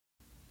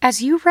As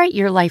you write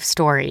your life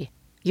story,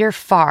 you're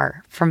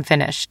far from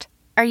finished.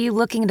 Are you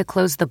looking to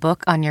close the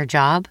book on your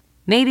job?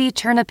 Maybe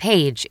turn a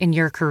page in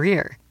your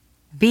career?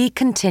 Be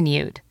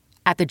continued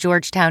at the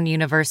Georgetown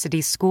University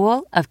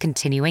School of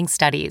Continuing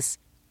Studies.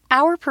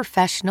 Our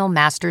professional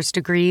master's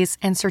degrees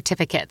and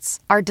certificates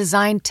are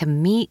designed to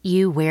meet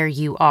you where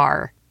you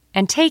are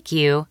and take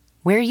you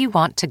where you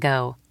want to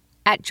go.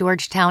 At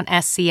Georgetown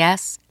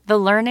SCS, the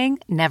learning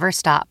never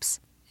stops,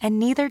 and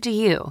neither do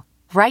you.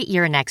 Write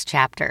your next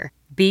chapter.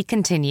 Be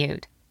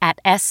continued at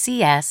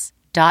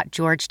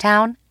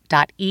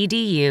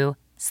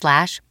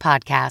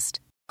scs.georgetown.edu/podcast.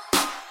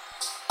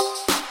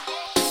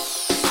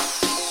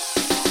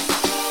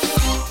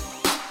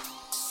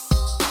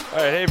 All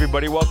right, hey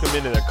everybody, welcome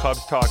into the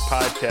Cubs Talk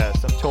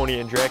podcast. I'm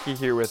Tony Andracki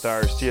here with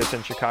our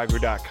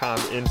CSNChicago.com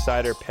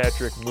insider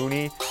Patrick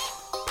Mooney.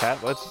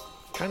 Pat, let's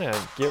kind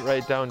of get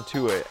right down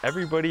to it.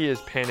 Everybody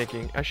is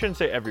panicking. I shouldn't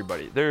say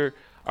everybody. There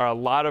are a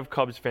lot of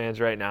Cubs fans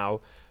right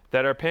now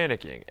that are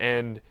panicking,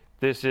 and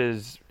this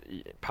is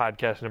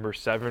podcast number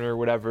 7 or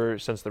whatever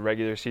since the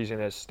regular season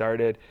has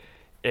started.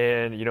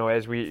 And, you know,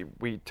 as we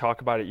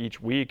talk about it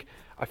each week,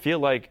 I feel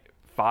like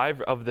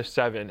 5 of the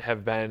 7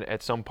 have been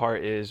at some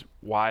part is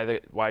why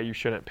you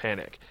shouldn't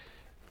panic.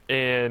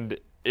 And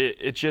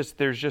it's just,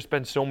 there's just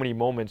been so many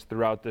moments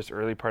throughout this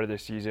early part of the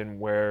season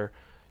where,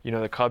 you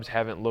know, the Cubs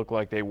haven't looked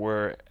like they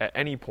were at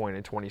any point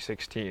in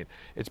 2016.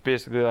 It's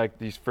basically like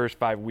these first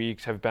 5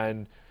 weeks have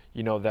been,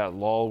 you know, that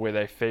lull where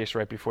they faced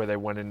right before they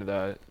went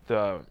into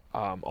the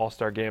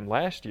All-Star game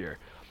last year.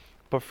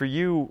 But for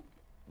you,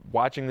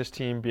 watching this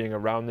team, being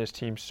around this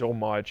team so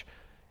much,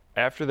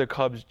 after the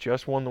Cubs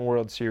just won the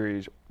World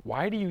Series,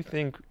 why do you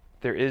think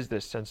there is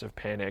this sense of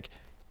panic,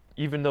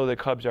 even though the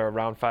Cubs are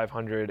around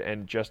 500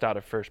 and just out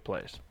of first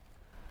place?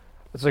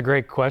 That's a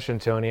great question,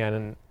 Tony.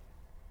 And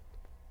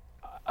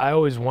I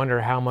always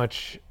wonder how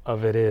much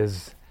of it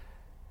is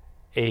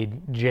a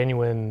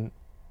genuine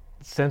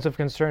sense of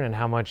concern and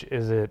how much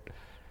is it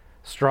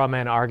straw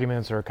man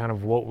arguments or kind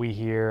of what we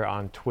hear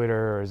on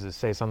Twitter, or does it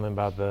say something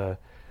about the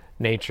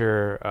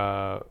nature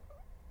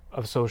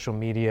of social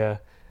media?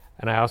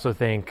 And I also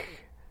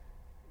think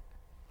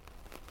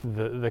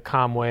the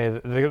calm way,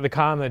 the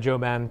calm that Joe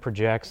Maddon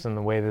projects and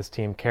the way this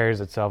team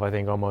carries itself, I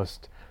think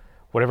almost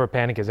whatever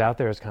panic is out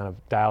there is kind of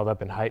dialed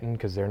up and heightened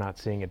because they're not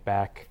seeing it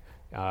back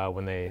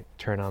when they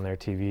turn on their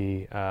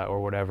TV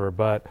or whatever.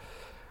 But,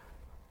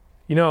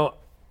 you know,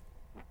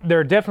 there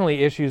are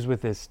definitely issues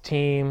with this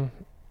team,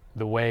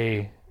 the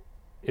way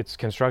it's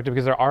constructed,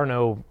 because there are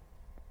no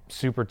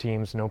super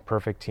teams, no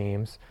perfect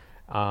teams.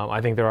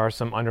 I think there are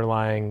some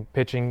underlying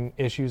pitching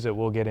issues that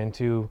we'll get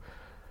into,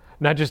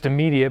 not just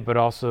immediate, but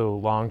also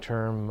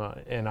long-term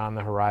and on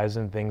the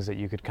horizon, things that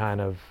you could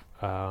kind of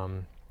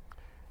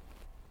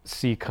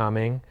see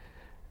coming.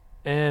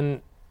 And,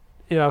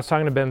 you know, I was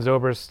talking to Ben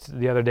Zobrist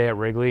the other day at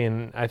Wrigley,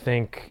 and I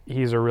think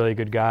he's a really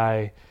good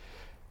guy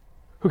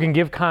who can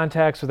give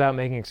context without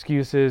making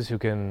excuses, who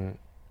can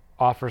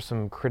offer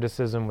some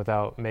criticism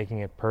without making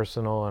it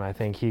personal. And I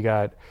think he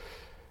got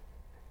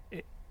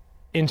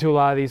into a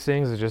lot of these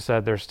things. It's just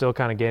that they're still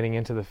kind of getting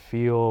into the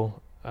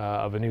feel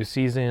of a new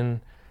season.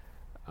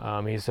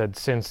 He said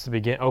since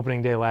the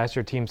opening day last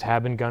year, teams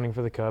have been gunning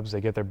for the Cubs.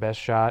 They get their best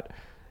shot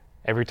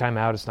every time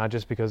out. It's not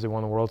just because they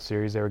won the World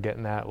Series. They were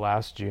getting that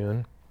last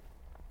June.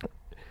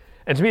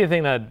 And to me, the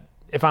thing that,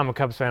 if I'm a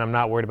Cubs fan, I'm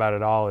not worried about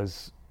at all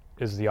is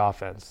the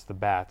offense, the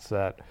bats.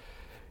 That,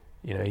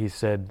 you know, he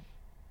said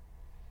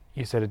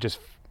it just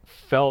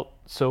felt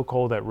so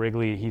cold at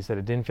Wrigley. He said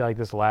it didn't feel like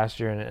this last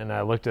year, and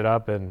I looked it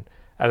up, and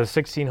out of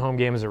 16 home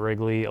games at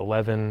Wrigley,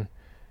 11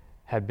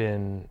 had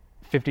been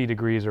 50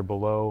 degrees or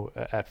below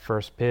at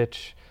first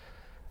pitch.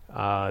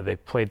 They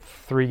played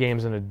 3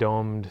 games in a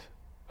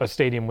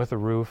stadium with a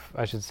roof,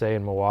 I should say,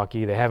 in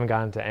Milwaukee. They haven't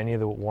gotten to any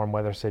of the warm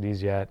weather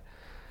cities yet.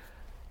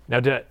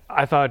 Now,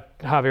 I thought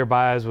Javier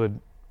Baez would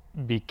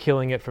be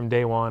killing it from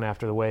day one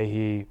after the way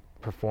he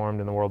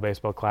performed in the World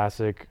Baseball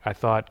Classic. I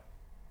thought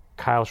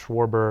Kyle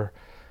Schwarber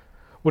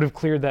would have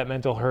cleared that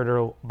mental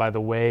hurdle by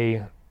the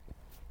way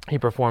he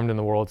performed in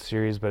the World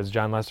Series, but as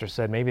John Lester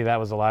said, maybe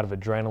that was a lot of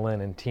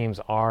adrenaline, and teams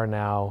are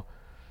now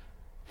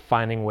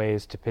finding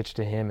ways to pitch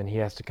to him, and he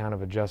has to kind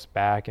of adjust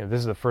back. And this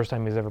is the first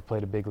time he's ever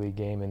played a big league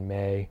game in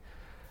May.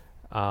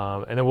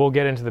 And then we'll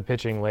get into the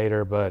pitching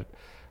later, but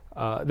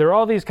there are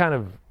all these kind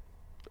of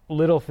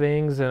little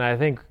things, and I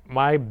think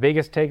my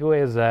biggest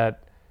takeaway is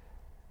that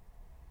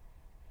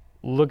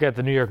look at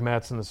the New York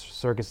Mets and the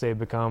circus they've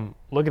become.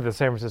 Look at the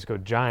San Francisco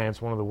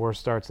Giants, one of the worst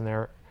starts in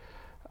their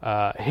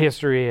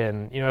history.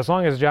 And, you know, as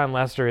long as John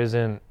Lester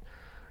isn't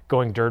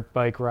going dirt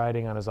bike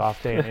riding on his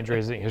off day and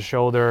injuries his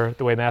shoulder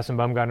the way Madison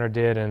Bumgarner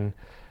did, and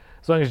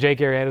as long as Jake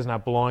Arrieta's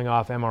not blowing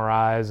off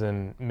MRIs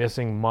and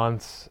missing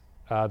months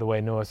the way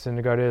Noah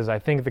Syndergaard is, I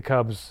think the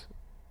Cubs,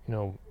 you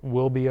know,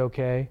 will be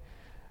okay.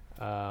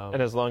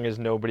 And as long as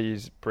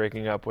nobody's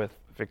breaking up with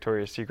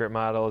Victoria's Secret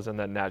models and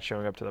then not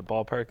showing up to the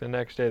ballpark the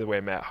next day the way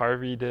Matt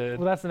Harvey did.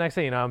 Well, that's the next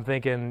thing. You know, I'm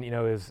thinking, you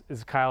know, is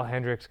Kyle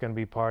Hendricks going to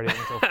be partying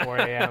until 4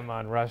 a.m.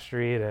 on Rush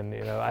Street? And,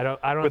 you know, I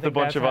don't with think a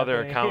bunch that's of other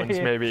happening. accountants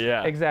maybe,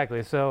 yeah.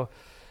 Exactly. So,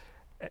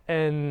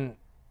 And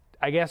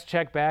I guess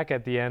check back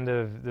at the end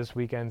of this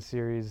weekend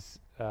series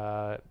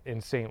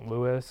in St.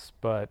 Louis,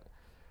 but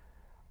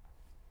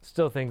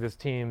still think this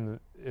team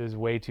is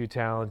way too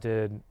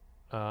talented.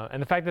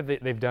 And the fact that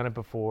they've done it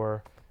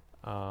before,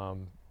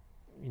 and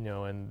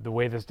the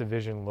way this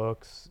division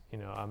looks,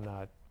 I'm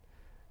not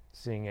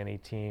seeing any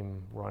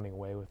team running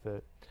away with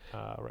it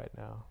right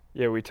now.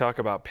 Yeah, we talk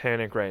about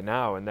panic right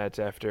now, and that's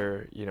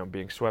after,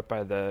 being swept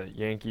by the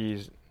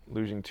Yankees,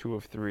 losing 2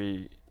 of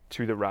 3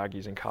 to the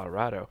Rockies in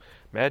Colorado.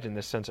 Imagine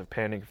this sense of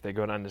panic if they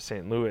go down to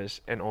St. Louis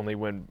and only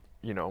win,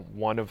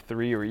 1 of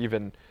 3 or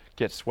even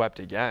get swept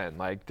again.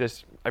 Like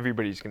this, we're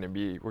going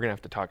to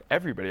have to talk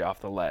everybody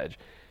off the ledge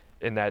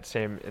in that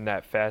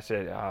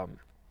facet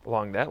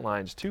along that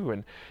lines too.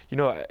 And,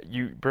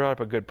 you brought up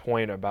a good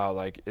point about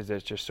like, is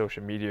this just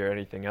social media or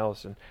anything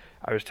else? And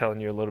I was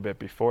telling you a little bit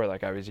before,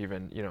 like I was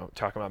even,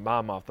 talking my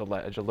mom off the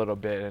ledge a little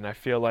bit. And I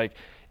feel like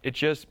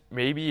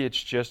maybe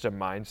it's just a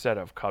mindset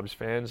of Cubs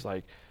fans.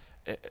 Like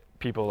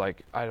people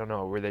like, I don't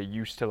know, were they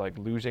used to like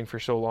losing for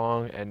so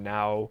long and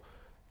now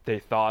they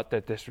thought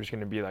that this was going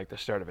to be like the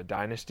start of a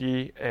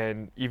dynasty.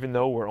 And even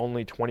though we're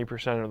only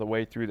 20% of the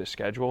way through the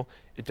schedule,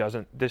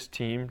 this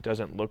team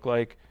doesn't look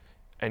like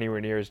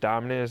anywhere near as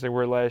dominant as they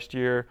were last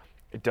year.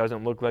 It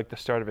doesn't look like the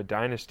start of a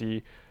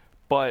dynasty.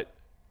 But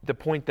the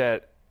point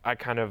that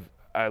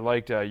I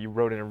liked, you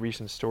wrote in a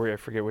recent story, I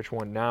forget which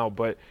one now,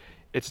 but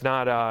it's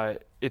not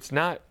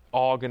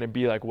all going to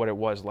be like what it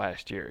was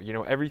last year.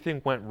 Everything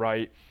went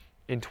right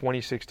in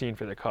 2016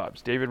 for the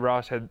Cubs. David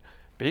Ross had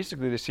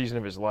basically the season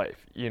of his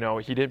life. He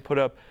didn't put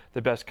up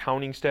the best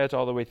counting stats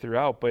all the way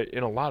throughout, but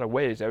in a lot of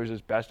ways, that was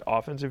his best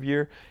offensive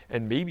year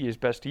and maybe his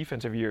best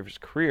defensive year of his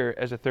career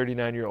as a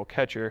 39-year-old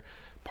catcher.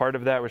 Part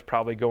of that was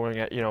probably going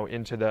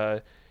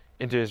into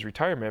his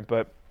retirement,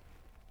 but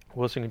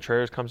Wilson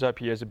Contreras comes up.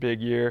 He has a big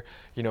year.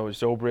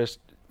 Zobrist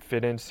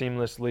fit in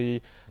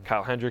seamlessly.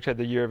 Kyle Hendricks had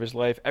the year of his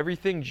life.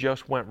 Everything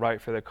just went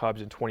right for the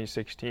Cubs in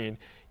 2016,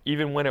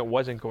 even when it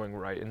wasn't going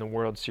right in the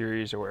World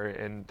Series or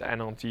in the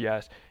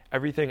NLDS.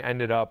 Everything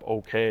ended up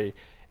okay,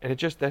 and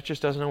that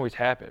just doesn't always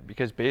happen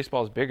because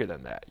baseball is bigger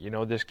than that.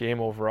 This game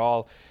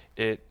overall,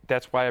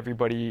 that's why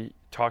everybody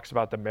talks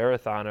about the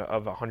marathon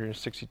of a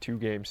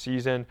 162-game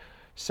season,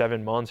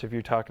 7 months if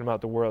you're talking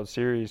about the World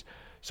Series.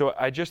 So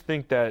I just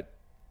think that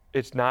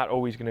it's not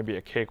always going to be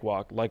a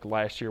cakewalk like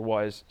last year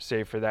was,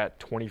 save for that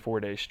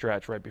 24-day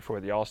stretch right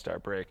before the All-Star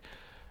break.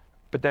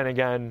 But then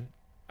again,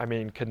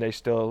 can they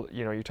still,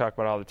 you talk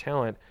about all the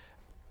talent,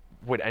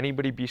 would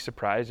anybody be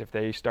surprised if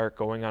they start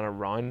going on a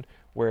run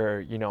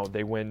where,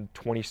 they win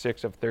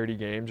 26 of 30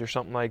 games or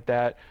something like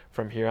that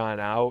from here on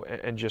out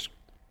and just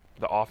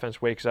the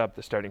offense wakes up,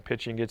 the starting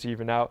pitching gets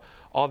evened out,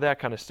 all that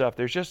kind of stuff.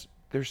 There's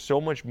so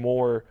much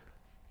more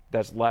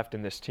that's left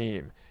in this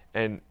team.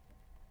 And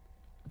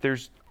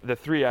there's the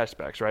 3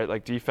 aspects, right?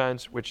 Like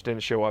defense, which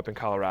didn't show up in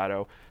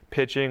Colorado,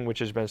 pitching, which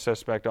has been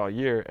suspect all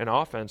year, and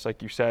offense,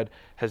 like you said,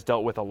 has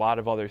dealt with a lot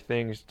of other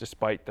things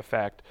despite the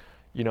fact,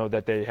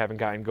 that they haven't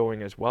gotten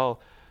going as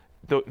well.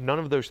 None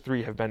of those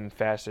 3 have been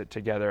facet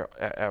together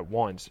at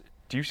once.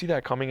 Do you see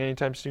that coming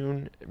anytime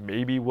soon?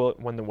 Maybe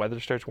when the weather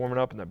starts warming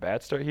up and the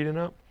bats start heating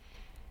up?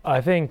 I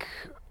think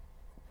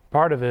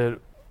part of it,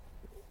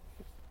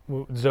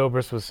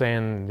 Zobrist was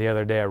saying the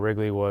other day at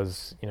Wrigley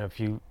was,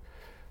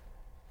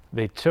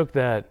 they took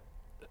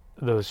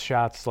those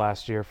shots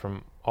last year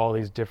from all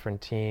these different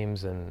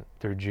teams and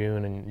through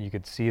June, and you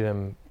could see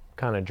them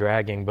kind of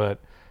dragging. But,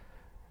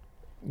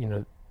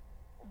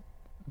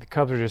 the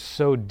Cubs are just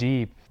so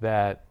deep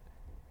that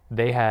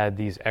they had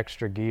these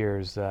extra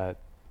gears that,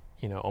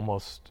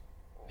 almost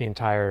the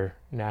entire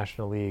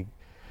National League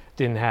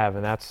didn't have.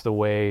 And that's the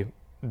way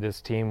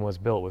this team was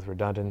built, with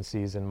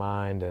redundancies in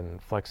mind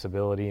and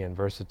flexibility and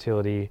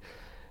versatility.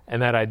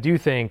 And that I do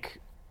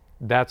think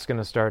that's going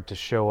to start to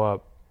show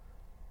up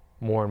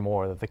more and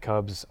more, that the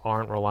Cubs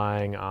aren't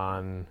relying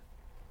on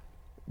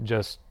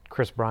just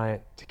Chris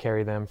Bryant to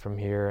carry them from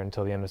here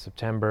until the end of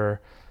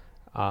September.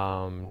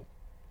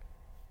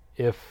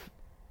 If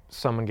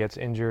someone gets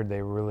injured,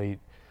 they really,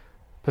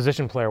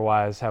 position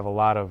player-wise, have a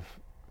lot of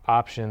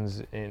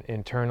options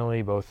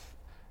internally, both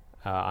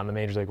on the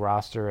Major League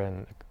roster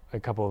and a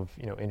couple of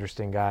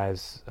interesting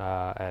guys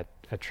at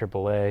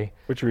AAA.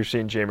 Which we've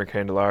seen Jeimer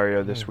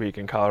Candelario this week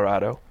in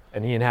Colorado.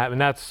 And Ian Happ, and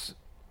that's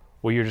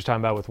what you were just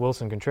talking about with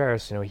Wilson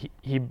Contreras.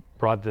 He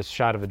brought this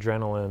shot of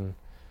adrenaline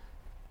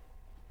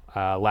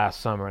last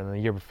summer, and the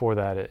year before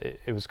that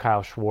it was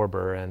Kyle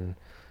Schwarber, and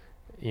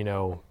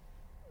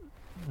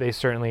they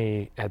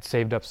certainly had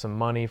saved up some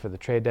money for the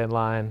trade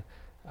deadline.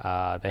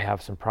 They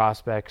have some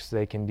prospects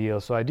they can deal.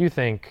 So I do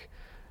think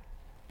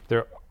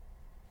there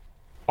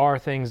are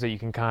things that you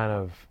can kind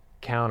of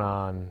count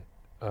on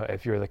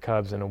if you're the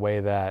Cubs in a way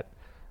that,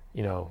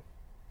 the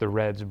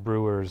Reds,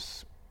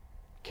 Brewers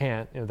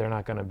can't. They're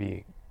not going to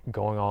be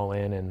going all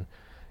in, and,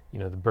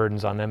 the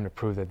burden's on them to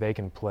prove that they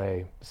can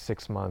play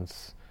 6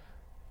 months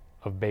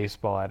of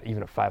baseball at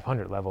even a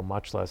 500 level,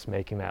 much less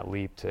making that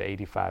leap to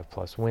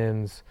 85-plus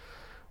wins.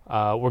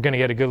 We're going to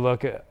get a good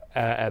look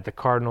at the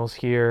Cardinals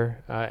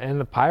here. And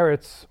the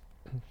Pirates,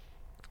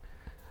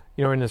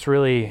 in this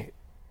really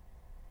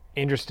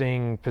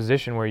interesting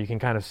position where you can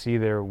kind of see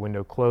their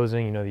window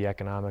closing, the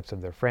economics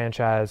of their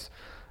franchise.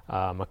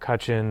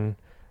 McCutchen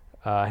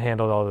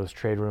handled all those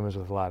trade rumors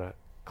with a lot of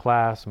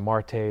class.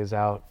 Marte is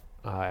out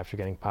after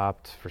getting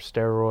popped for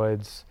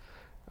steroids.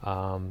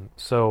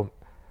 So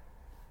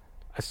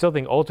I still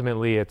think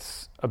ultimately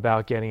it's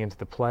about getting into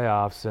the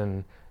playoffs,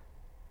 and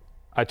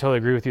I totally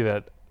agree with you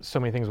that so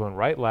many things went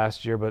right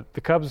last year, but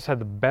the Cubs had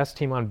the best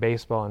team on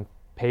baseball on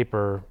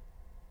paper,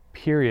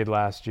 period,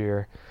 last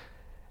year,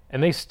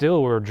 and they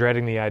still were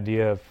dreading the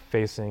idea of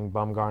facing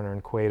Bumgarner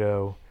and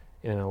Cueto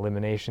in an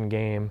elimination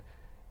game.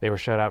 They were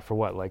shut out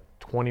for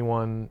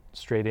 21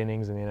 straight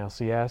innings in the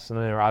NLCS, and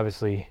then they were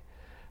obviously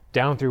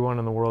down 3-1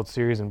 in the World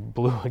Series and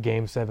blew a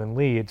Game 7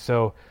 lead.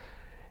 So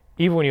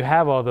even when you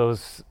have all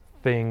those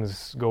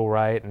things go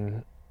right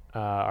and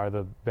are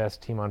the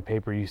best team on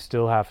paper, you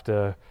still have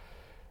to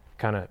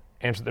kind of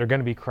answer. There are going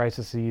to be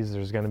crises.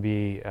 There's going to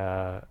be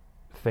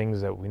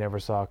things that we never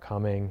saw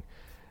coming,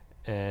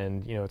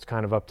 and it's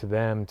kind of up to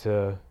them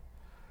to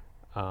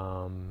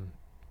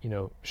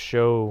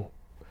show,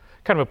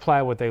 kind of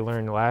apply what they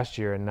learned last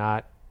year and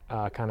not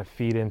kind of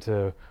feed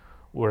into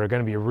what are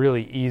going to be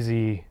really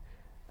easy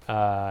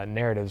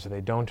narratives so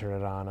they don't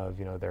turn it on of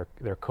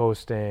they're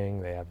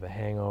coasting, they have the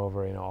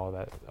hangover, all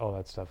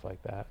that stuff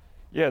like that.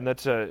 Yeah, and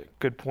that's a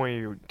good point.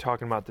 You're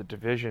talking about the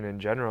division in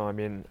general. I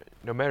mean,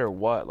 no matter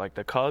what,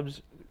 the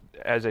Cubs,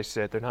 as I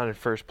said, they're not in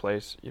first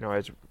place,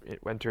 as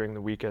entering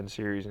the weekend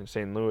series in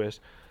St. Louis,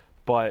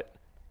 but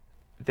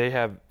they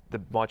have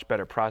the much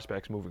better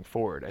prospects moving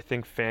forward. I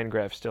think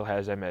FanGraphs still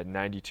has them at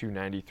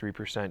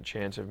 92-93%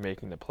 chance of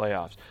making the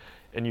playoffs.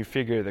 And you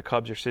figure the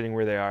Cubs are sitting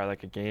where they are, a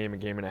game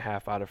and a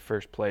half out of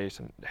first place,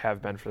 and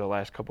have been for the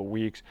last couple of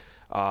weeks.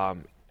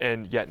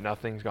 And yet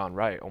nothing's gone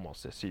right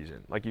almost this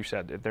season. Like you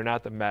said, they're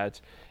not the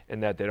Mets in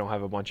that they don't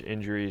have a bunch of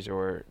injuries,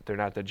 or they're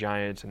not the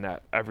Giants in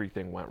that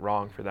everything went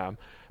wrong for them.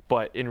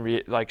 But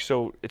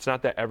so it's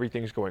not that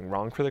everything's going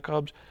wrong for the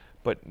Cubs,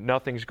 but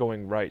nothing's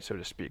going right, so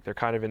to speak. They're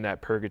kind of in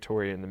that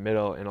purgatory in the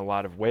middle in a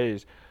lot of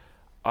ways.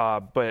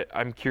 But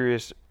I'm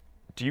curious,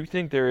 do you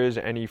think there is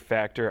any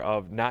factor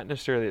of not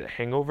necessarily the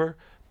hangover,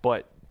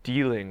 but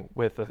dealing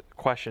with the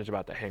questions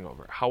about the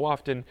hangover? How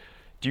often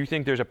do you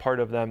think there's a part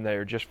of them that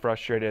are just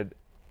frustrated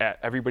at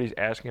everybody's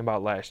asking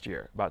about last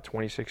year, about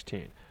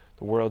 2016,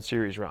 the World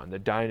Series run, the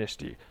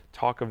dynasty,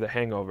 talk of the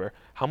hangover?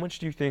 How much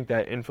do you think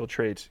that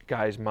infiltrates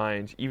guys'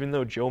 minds, even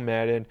though Joe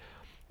Maddon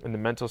and the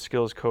mental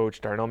skills coach,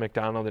 Darnell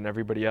McDonald, and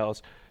everybody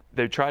else,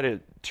 they try to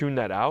tune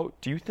that out?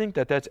 Do you think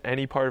that that's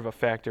any part of a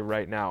factor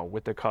right now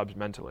with the Cubs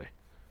mentally?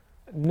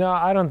 No,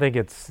 I don't think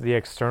it's the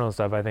external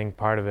stuff. I think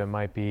part of it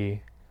might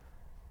be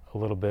a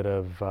little bit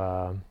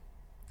of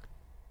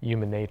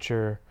human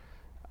nature.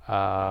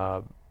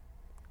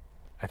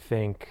 I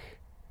think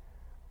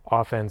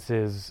offense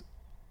is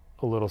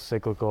a little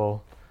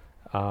cyclical.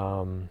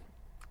 I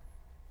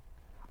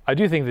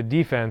do think the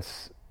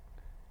defense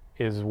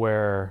is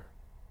where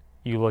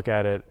you look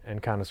at it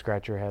and kind of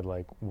scratch your head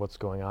what's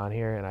going on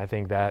here? And I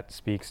think that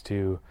speaks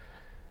to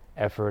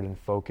effort and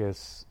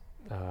focus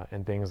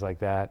and things like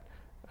that.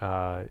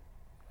 I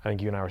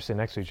think you and I were sitting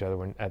next to each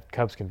other at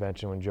Cubs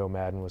convention when Joe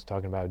Maddon was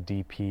talking about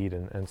DP'd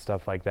and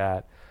stuff like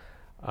that.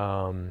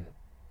 And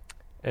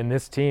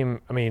this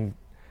team,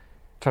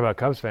 talk about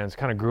Cubs fans,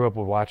 kind of grew up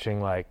with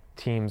watching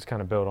teams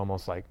kind of build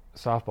almost like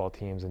softball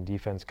teams, and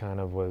defense kind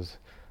of was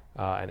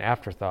an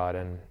afterthought.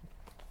 And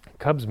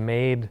Cubs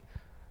made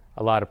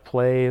a lot of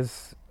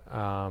plays,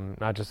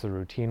 not just the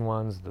routine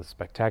ones, the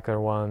spectacular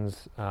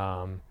ones.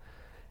 And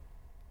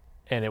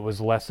it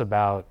was less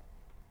about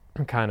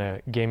kind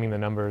of gaming the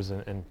numbers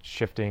and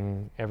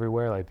shifting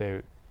everywhere.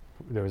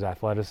 There was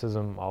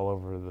athleticism all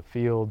over the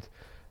field.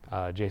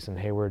 Jason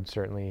Hayward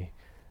certainly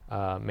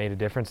made a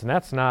difference, and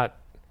that's not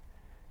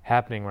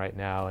happening right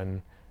now.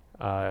 And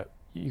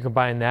you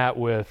combine that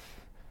with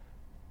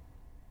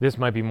this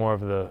might be more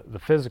of the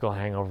physical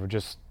hangover.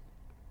 Just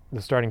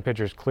the starting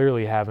pitchers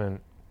clearly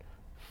haven't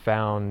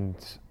found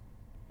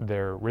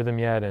their rhythm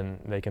yet, and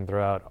they can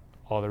throw out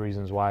all the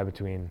reasons why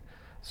between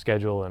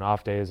schedule and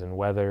off days and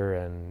weather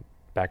and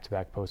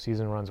back-to-back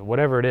postseason runs,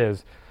 whatever it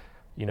is.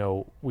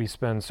 We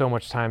spend so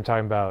much time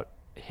talking about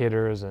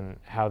hitters and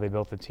how they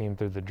built the team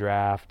through the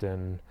draft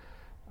and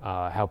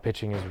how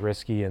pitching is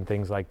risky and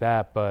things like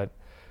that. But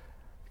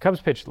the Cubs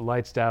pitched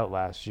lights out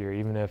last year,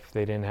 even if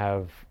they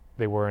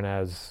weren't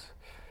as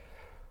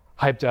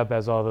hyped up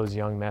as all those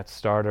young Mets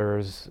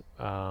starters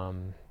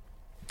and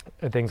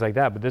things like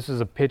that. But this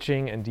was a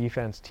pitching and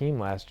defense team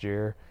last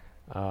year,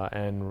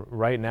 and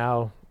right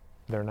now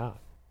they're not.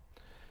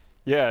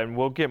 Yeah, and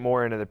we'll get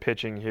more into the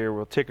pitching here.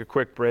 We'll take a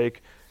quick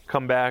break,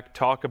 come back,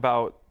 talk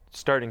about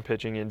starting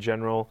pitching in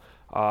general,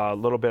 a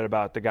little bit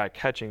about the guy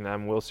catching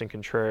them, Wilson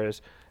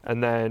Contreras,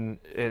 and then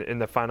in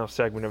the final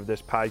segment of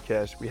this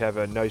podcast, we have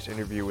a nice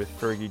interview with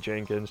Fergie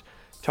Jenkins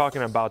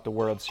talking about the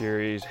World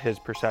Series, his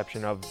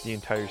perception of the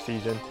entire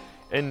season,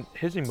 and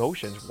his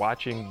emotions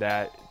watching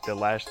the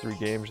last 3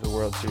 games of the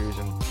World Series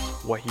and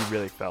what he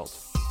really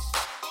felt.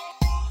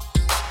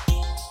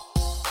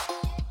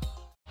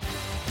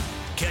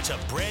 Catch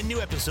a brand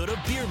new episode of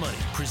Beer Money,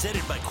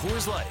 presented by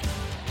Coors Light,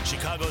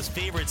 Chicago's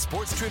favorite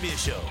sports trivia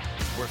show,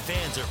 where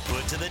fans are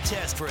put to the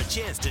test for a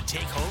chance to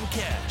take home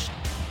cash.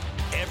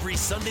 Every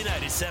Sunday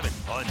night at 7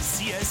 on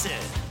CSN.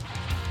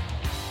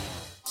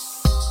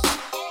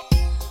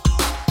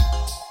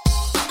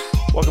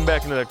 Welcome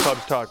back into the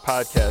Cubs Talk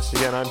podcast.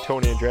 Again, I'm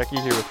Tony Andracki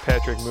here with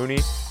Patrick Mooney.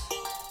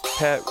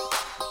 Pat,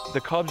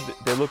 the Cubs,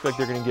 they look like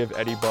they're going to give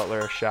Eddie Butler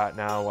a shot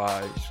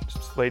now.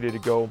 He's slated to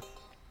go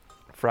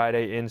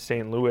Friday in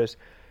St. Louis.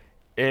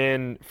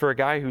 And for a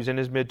guy who's in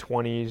his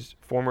mid-20s,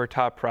 former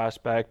top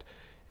prospect,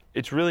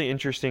 it's really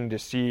interesting to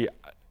see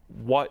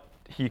what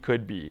he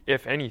could be,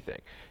 if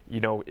anything. You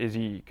know, is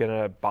he going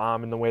to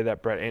bomb in the way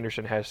that Brett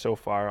Anderson has so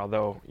far?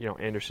 Although, you know,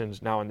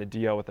 Anderson's now on the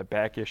DL with a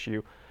back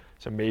issue.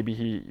 So maybe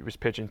he was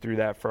pitching through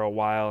that for a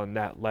while, and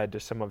that led to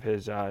some of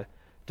his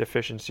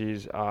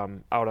deficiencies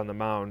out on the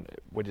mound.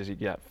 What does he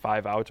get?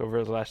 5 outs over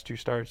his last 2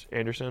 starts,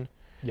 Anderson?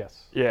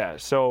 Yes. Yeah,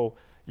 so,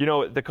 you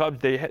know, the Cubs,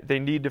 they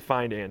need to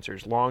find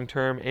answers,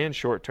 long-term and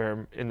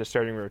short-term, in the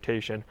starting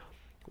rotation.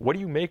 What do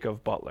you make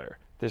of Butler,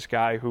 this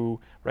guy who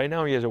right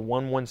now he has a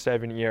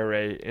 1.17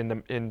 ERA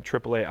in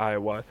AAA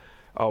Iowa,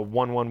 a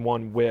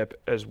 1.11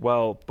 WHIP as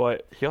well,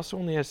 but he also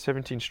only has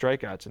 17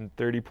 strikeouts in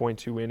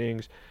 30.2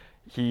 innings.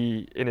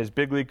 He, in his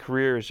big league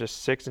career, is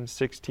just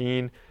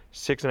 6-16,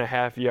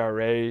 6.5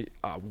 ERA,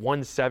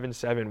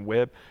 1.77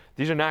 WHIP.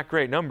 These are not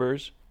great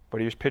numbers,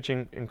 but he was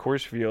pitching in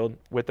Coors Field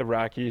with the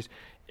Rockies,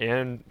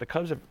 and the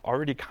Cubs have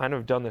already kind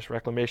of done this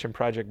reclamation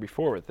project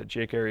before with the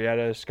Jake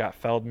Arrieta, Scott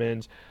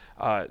Feldmans,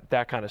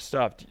 that kind of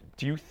stuff.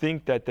 Do you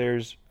think that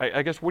there's,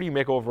 I guess, what do you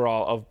make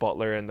overall of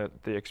Butler and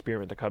the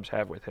experiment the Cubs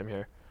have with him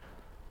here?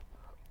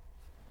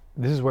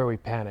 This is where we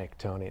panic,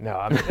 Tony. No,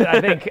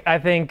 I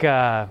think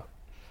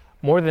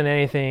more than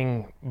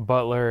anything,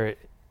 Butler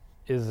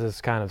is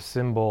this kind of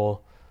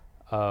symbol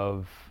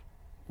of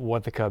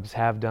what the Cubs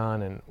have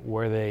done and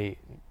where they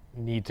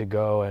need to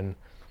go. And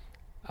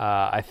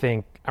I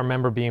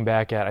remember being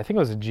back at, I think it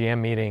was the GM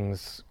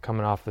meetings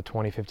coming off the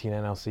 2015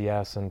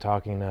 NLCS and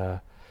talking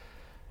to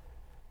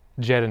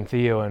Jed and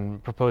Theo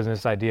and proposing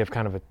this idea of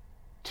kind of a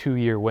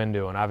 2-year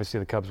window. And obviously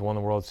the Cubs won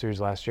the World Series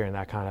last year, and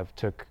that kind of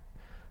took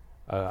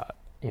a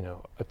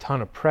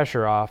ton of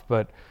pressure off.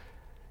 But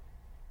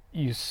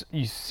you've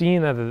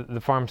seen that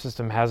the farm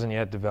system hasn't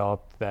yet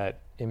developed that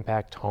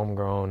impact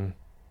homegrown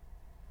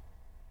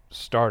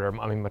starter,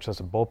 I mean, much less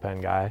a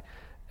bullpen guy.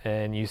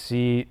 And you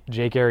see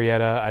Jake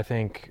Arrieta, I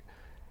think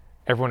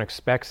everyone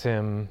expects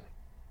him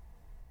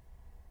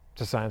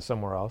to sign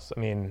somewhere else. I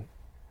mean,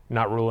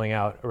 not ruling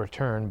out a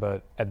return,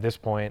 but at this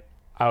point,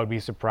 I would be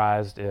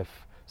surprised if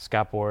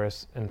Scott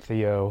Boras and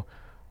Theo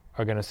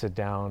are going to sit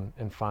down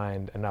and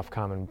find enough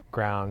common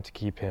ground to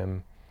keep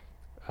him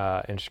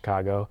in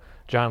Chicago.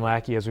 John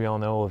Lackey, as we all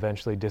know, will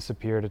eventually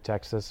disappear to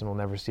Texas, and we'll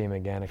never see him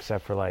again,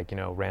 except for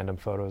random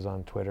photos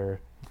on Twitter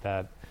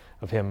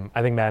of him.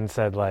 I think Madden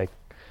said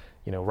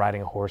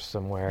riding a horse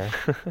somewhere.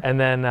 And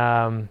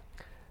then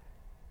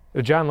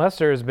John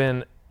Lester has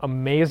been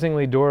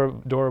amazingly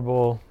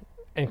durable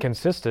and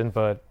consistent,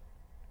 but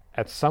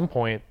at some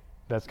point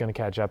that's going to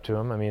catch up to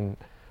him. I mean,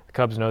 the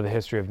Cubs know the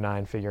history of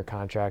 9-figure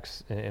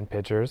contracts in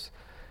pitchers.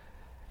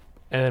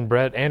 And then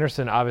Brett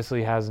Anderson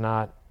obviously has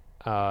not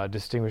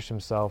distinguished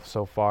himself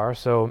so far.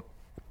 So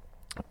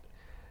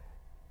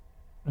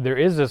there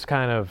is this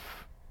kind of,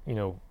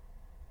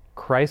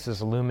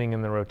 crisis looming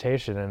in the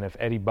rotation. And if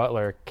Eddie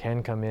Butler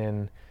can come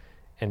in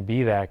and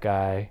be that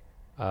guy,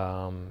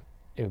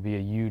 it would be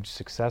a huge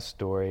success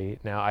story.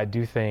 Now, I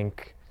do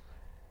think,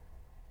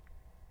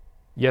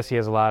 yes, he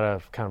has a lot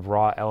of kind of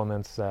raw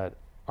elements that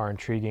are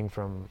intriguing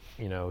from,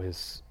 he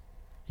was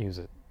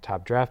a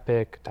top draft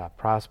pick, top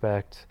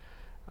prospect,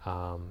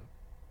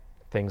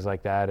 things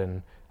like that.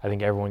 And I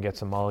think everyone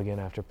gets a mulligan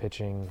after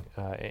pitching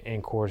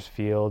in Coors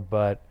Field.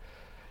 But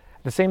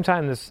at the same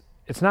time,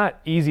 it's not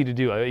easy to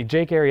do.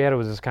 Jake Arrieta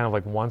was this kind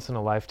of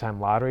once-in-a-lifetime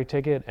lottery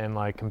ticket, and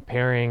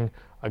comparing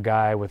a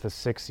guy with a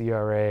 6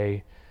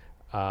 ERA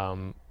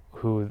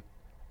who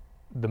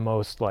the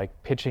most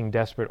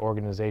pitching-desperate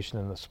organization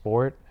in the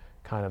sport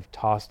kind of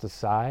tossed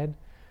aside,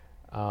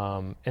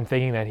 and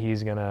thinking that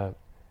he's going to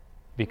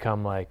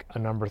become a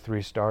number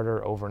 3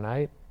 starter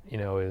overnight,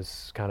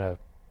 is kind of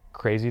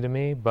crazy to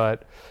me.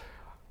 But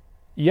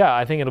yeah,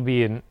 I think it'll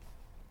be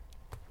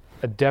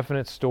a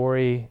definite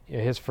story.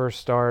 His first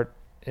start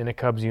in a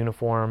Cubs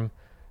uniform,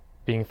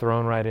 being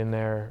thrown right in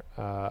there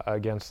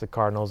against the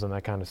Cardinals in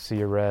that kind of sea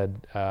of red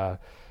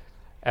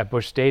at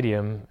Busch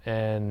Stadium.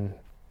 And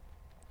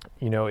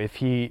if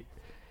he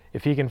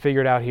can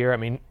figure it out here, I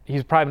mean,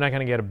 he's probably not going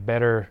to get a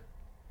better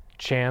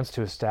chance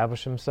to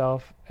establish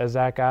himself as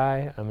that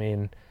guy. I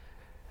mean,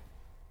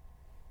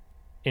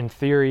 in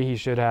theory, he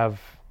should have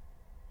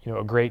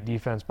a great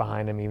defense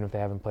behind him, even if they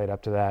haven't played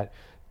up to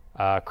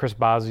that. Chris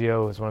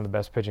Bosio is one of the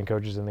best pitching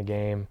coaches in the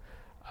game.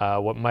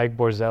 What Mike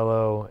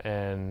Borzello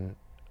and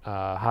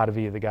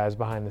Hadavi, the guys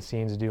behind the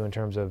scenes, do in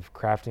terms of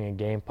crafting a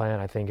game plan,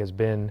 I think has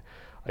been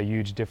a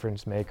huge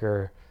difference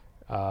maker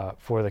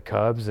for the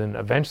Cubs. And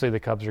eventually the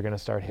Cubs are going to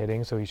start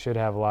hitting, so he should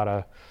have a lot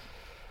of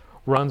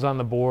runs on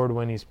the board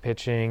when he's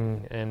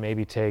pitching and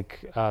maybe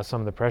take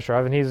some of the pressure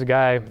off. And he's a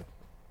guy,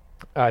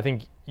 I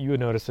think you would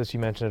notice this, you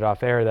mentioned it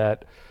off air,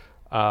 that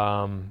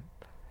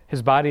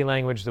his body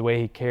language, the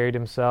way he carried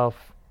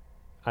himself,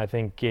 I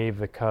think gave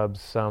the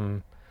Cubs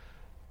some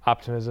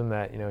optimism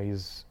that,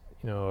 he's,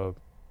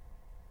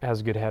 has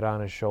a good head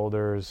on his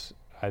shoulders.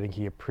 I think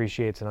he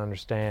appreciates and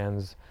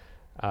understands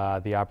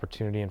the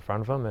opportunity in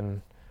front of him,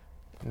 and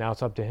now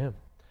it's up to him.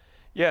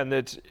 Yeah,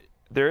 and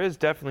there is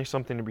definitely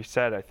something to be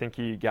said. I think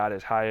he got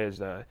as high as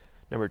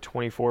number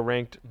 24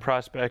 ranked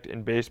prospect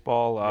in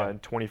baseball in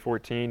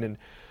 2014, and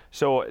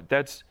so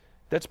that's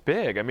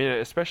big. I mean,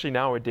 especially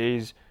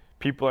nowadays,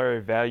 people are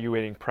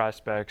evaluating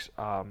prospects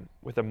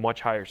with a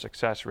much higher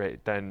success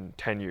rate than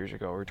 10 years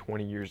ago or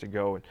 20 years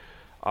ago.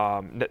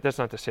 And that's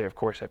not to say, of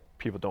course, that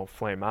people don't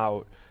flame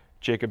out.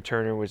 Jacob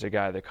Turner was a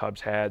guy the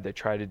Cubs had. They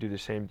tried to do the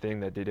same thing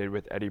that they did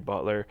with Eddie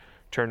Butler.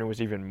 Turner was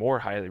even more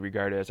highly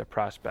regarded as a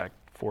prospect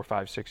 4,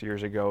 5, 6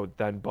 years ago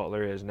than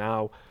Butler is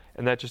now,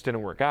 and that just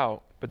didn't work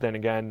out. But then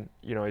again,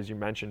 as you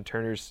mentioned,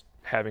 Turner's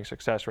having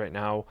success right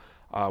now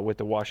with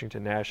the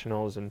Washington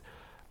Nationals, and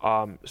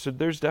so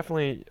there's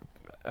definitely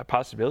a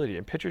possibility.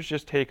 And pitchers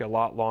just take a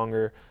lot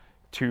longer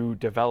to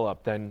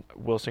develop than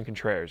Wilson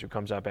Contreras, who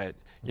comes up at,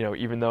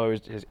 even though it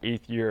was his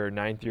 8th year or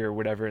 9th year or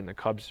whatever in the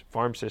Cubs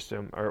farm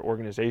system or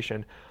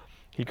organization,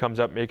 he comes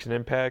up, makes an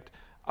impact.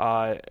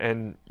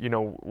 And,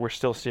 we're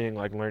still seeing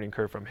like learning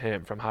curve from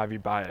him, from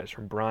Javi Baez,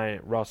 from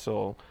Bryant,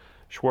 Russell,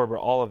 Schwarber,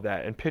 all of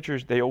that. And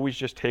pitchers, they always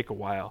just take a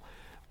while.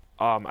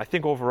 I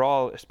think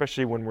overall,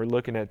 especially when we're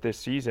looking at this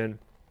season,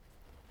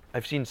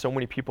 I've seen so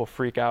many people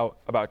freak out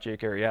about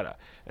Jake Arrieta,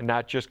 and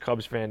not just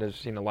Cubs fans. I've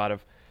seen a lot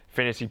of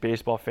fantasy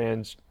baseball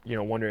fans,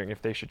 wondering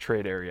if they should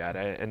trade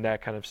Arrieta and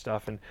that kind of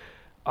stuff. And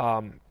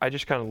I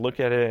just kind of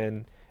look at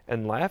it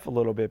and laugh a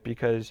little bit,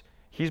 because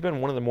he's been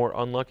one of the more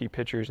unlucky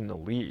pitchers in the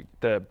league.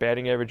 The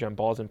batting average on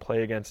balls in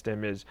play against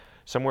him is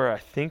somewhere, I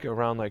think,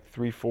 around like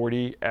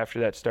 340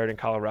 after that start in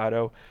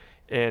Colorado.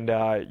 And,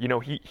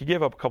 he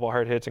gave up a couple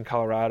hard hits in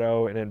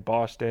Colorado and in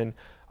Boston,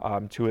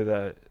 2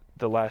 of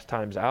the last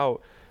times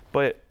out.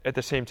 But at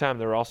the same time,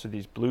 there were also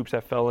these bloops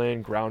that fell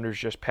in, grounders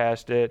just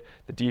past it.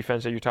 The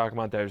defense that you're talking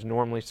about that is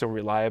normally so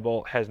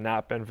reliable has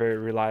not been very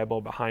reliable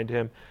behind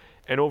him.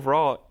 And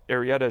overall,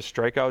 Arrieta's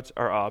strikeouts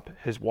are up,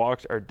 his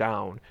walks are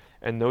down.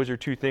 And those are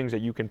 2 things that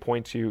you can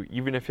point to.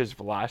 Even if his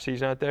velocity's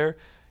not there,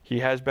 he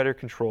has better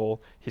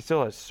control. He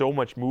still has so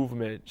much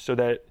movement, so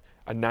that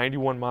a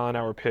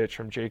 91-mile-an-hour pitch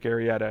from Jake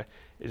Arrieta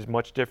is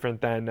much different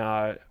than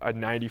a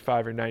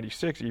 95 or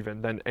 96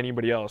 even than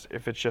anybody else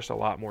if it's just a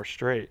lot more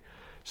straight.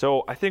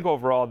 So I think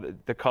overall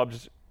the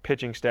Cubs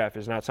pitching staff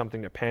is not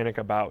something to panic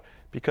about,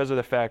 because of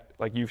the fact,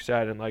 like you've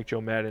said and like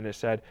Joe Maddon has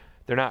said,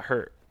 they're not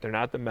hurt. They're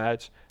not the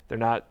Mets. They're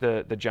not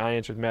the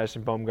Giants with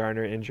Madison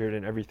Bumgarner injured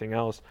and everything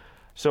else.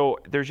 So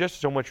there's just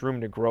so much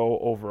room to grow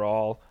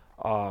overall.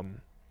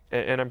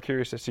 And I'm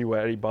curious to see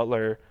what Eddie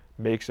Butler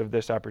makes of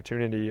this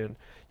opportunity. And,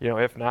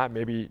 if not,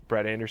 maybe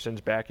Brett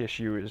Anderson's back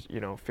issue is,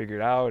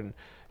 figured out, and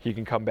he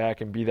can come back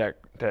and be that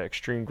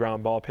extreme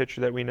ground ball pitcher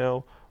that we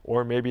know.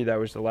 Or maybe that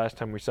was the last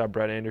time we saw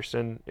Brett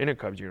Anderson in a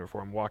Cubs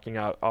uniform walking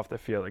out off the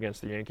field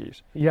against the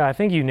Yankees. Yeah, I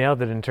think you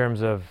nailed it in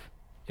terms of,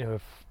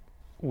 if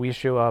we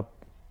show up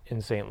in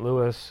St.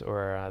 Louis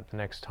or at the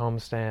next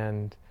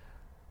homestand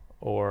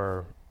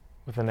or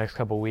within the next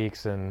couple of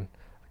weeks and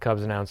the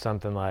Cubs announce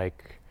something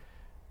like,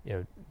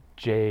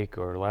 Jake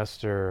or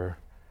Lester,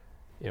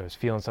 is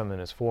feeling something in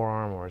his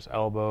forearm or his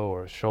elbow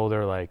or his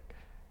shoulder, like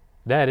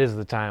that is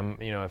the time,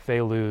 if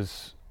they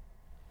lose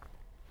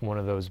one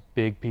of those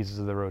big pieces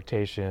of the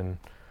rotation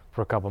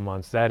for a couple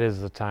months, that is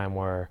the time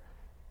where,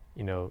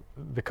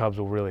 the Cubs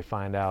will really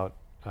find out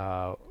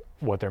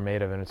what they're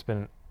made of. And it's been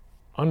an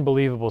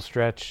unbelievable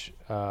stretch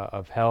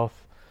of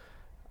health.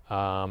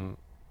 4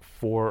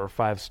 or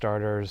 5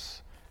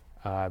 starters,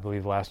 I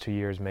believe the last 2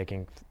 years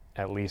making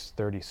at least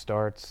 30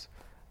 starts,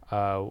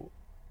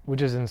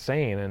 which is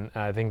insane. And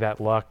I think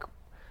that luck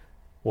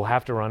will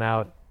have to run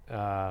out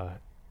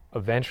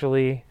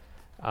eventually.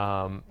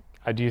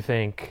 I do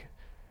think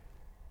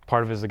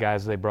part of it is the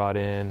guys they brought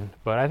in,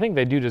 but I think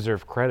they do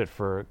deserve credit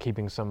for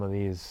keeping some of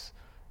these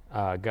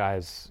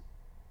guys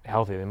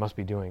healthy. They must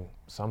be doing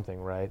something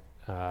right,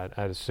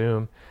 I'd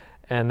assume.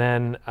 And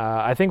then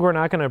I think we're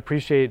not going to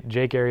appreciate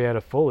Jake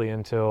Arrieta fully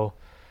until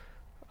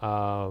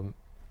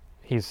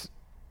he's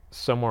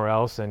somewhere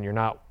else and you're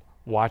not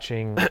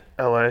watching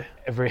LA.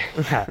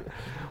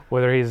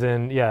 Whether he's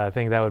in, I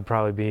think that would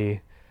probably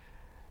be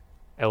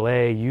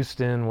LA,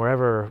 Houston,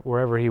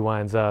 wherever he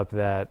winds up,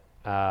 that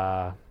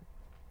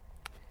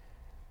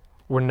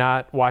we're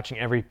not watching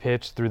every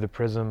pitch through the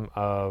prism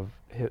of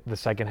the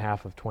second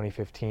half of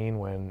 2015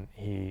 when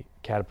he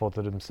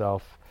catapulted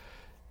himself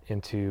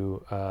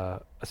into a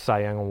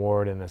Cy Young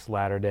Award in this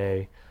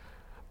latter-day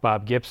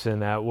Bob Gibson.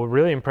 That what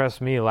really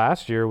impressed me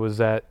last year was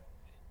that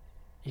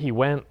he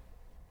went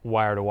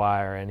wire to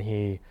wire and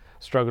he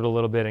struggled a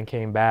little bit and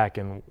came back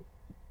and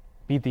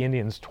beat the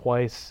Indians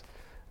twice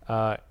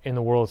in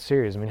the World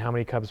Series. I mean, how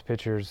many Cubs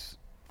pitchers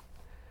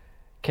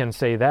can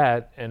say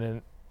that? And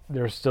then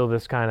there's still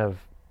this kind of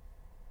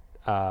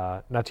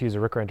not to use a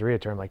Rick Renteria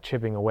term, like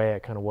chipping away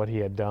at kind of what he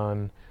had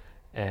done.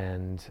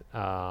 And,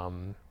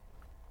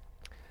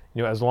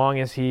 as long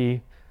as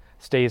he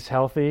stays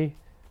healthy,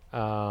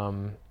 I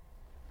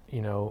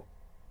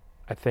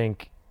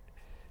think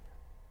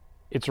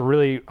it's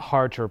really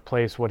hard to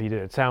replace what he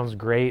did. It sounds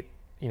great.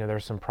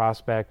 There's some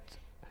prospect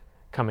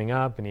coming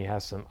up and he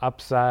has some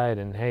upside,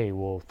 and hey,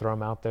 we'll throw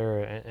him out there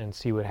and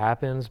see what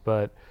happens.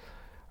 But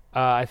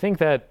I think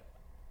that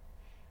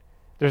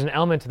there's an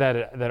element to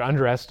that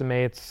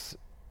underestimates,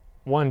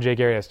 one, Jake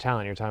Arrieta's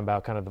talent. You're talking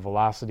about kind of the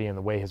velocity and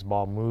the way his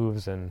ball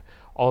moves and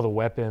all the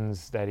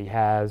weapons that he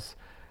has.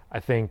 I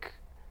think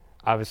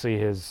obviously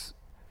his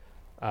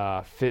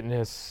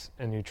fitness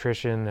and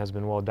nutrition has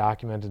been well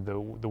documented,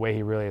 the way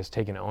he really has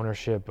taken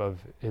ownership of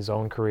his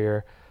own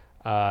career,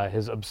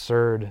 his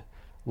absurd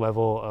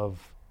level of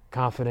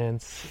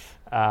confidence,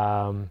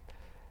 and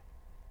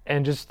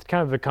just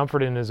kind of the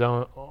comfort in his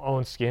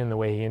own skin, the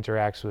way he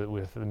interacts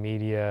with the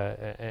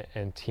media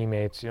and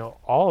teammates,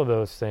 all of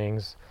those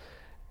things.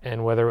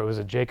 And whether it was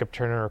a Jacob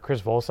Turner or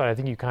Chris Volside, I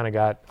think you kind of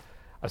got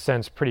a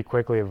sense pretty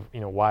quickly of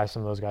why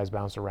some of those guys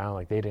bounced around.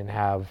 Like, they didn't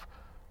have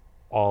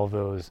all of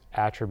those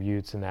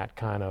attributes and that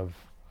kind of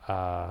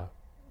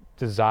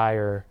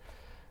desire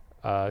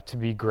to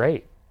be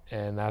great,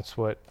 and that's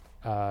what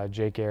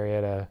Jake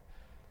Arrieta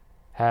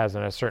has.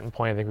 And at a certain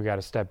point, I think we got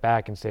to step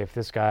back and say, if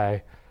this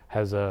guy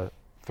has a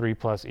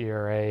 3+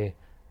 ERA,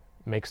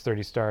 makes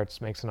 30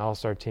 starts, makes an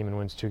all-star team, and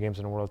wins 2 games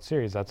in a World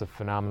Series, that's a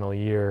phenomenal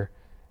year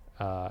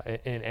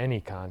in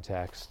any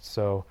context.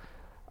 So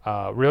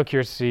real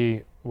curious to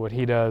see what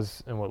he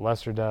does and what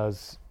Lester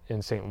does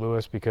in St.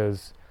 Louis,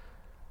 because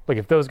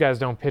if those guys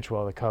don't pitch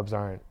well, the Cubs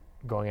aren't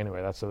going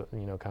anywhere. That's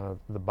kind of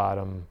the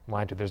bottom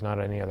line to it. There's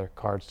not any other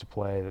cards to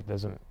play. That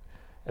doesn't,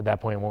 at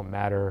that point, it won't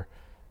matter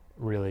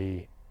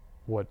really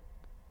what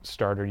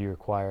starter you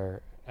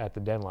acquire at the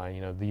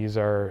deadline. These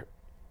are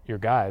your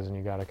guys, and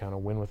you got to kind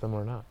of win with them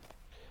or not.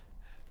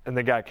 And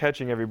the guy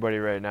catching everybody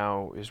right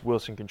now is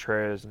Willson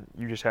Contreras. And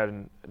you just had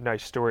a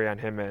nice story on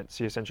him at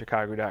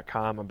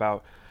csnchicago.com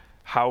about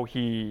how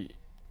he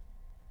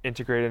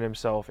integrated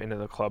himself into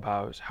the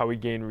clubhouse, how he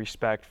gained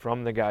respect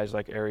from the guys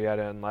like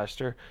Arrieta and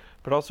Lester,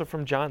 but also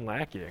from John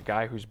Lackey, a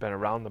guy who's been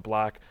around the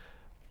block,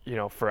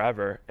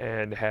 forever,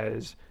 and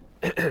has,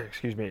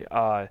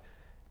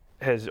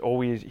 has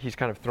always, he's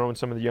kind of thrown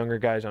some of the younger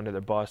guys under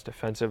the bus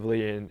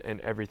defensively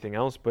and everything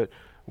else. But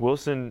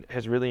Willson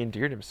has really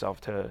endeared himself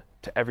to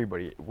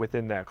everybody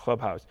within that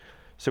clubhouse.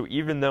 So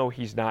even though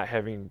he's not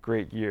having a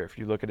great year, if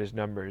you look at his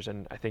numbers,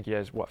 and I think he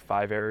has,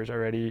 5 errors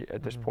already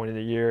at this point in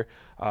the year,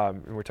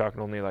 and we're talking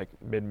only like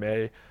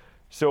mid-May.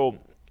 So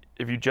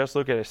if you just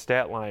look at his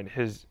stat line,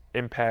 his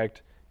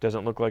impact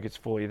doesn't look like it's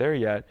fully there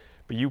yet,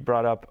 but you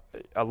brought up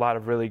a lot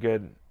of really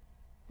good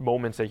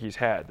moments that he's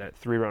had. That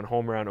 3-run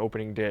home run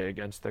opening day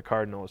against the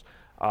Cardinals,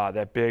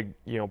 that big,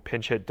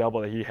 pinch hit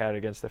double that he had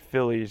against the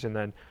Phillies, and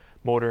then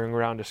motoring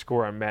around to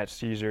score on Matt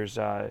Caesar's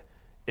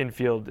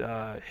infield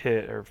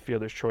hit, or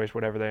fielder's choice,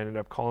 whatever they ended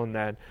up calling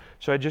that.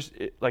 So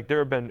there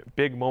have been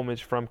big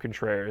moments from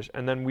Contreras,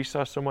 and then we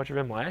saw so much of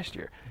him last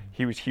year.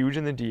 He was huge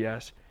in the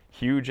DS,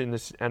 huge in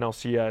this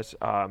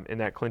NLCS, in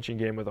that clinching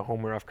game with a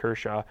homer off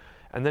Kershaw,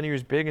 and then he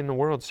was big in the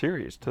World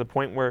Series, to the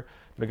point where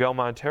Miguel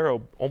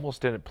Montero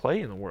almost didn't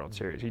play in the World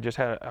Series. He just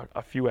had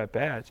a few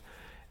at-bats,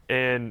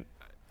 and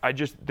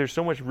there's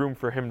so much room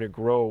for him to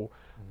grow.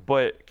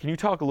 But can you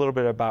talk a little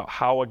bit about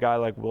how a guy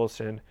like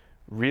Willson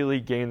really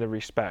gained the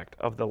respect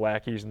of the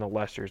Lackeys and the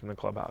Lesters in the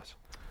clubhouse?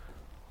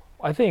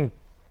 I think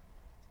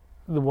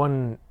the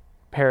one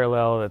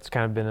parallel that's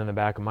kind of been in the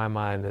back of my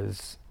mind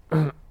is,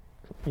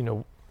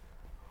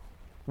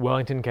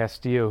 Wellington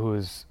Castillo, who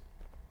is,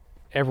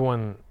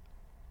 everyone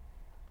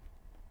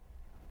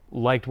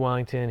liked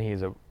Wellington.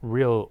 He's a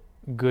real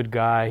good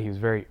guy. He was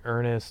very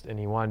earnest, and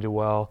he wanted to do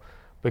well.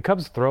 The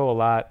Cubs throw a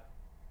lot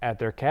at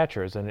their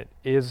catchers, and it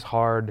is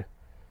hard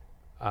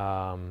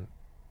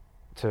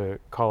to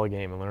call a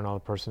game and learn all the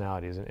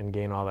personalities and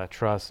gain all that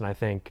trust. And I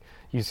think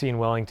you've seen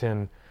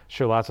Wellington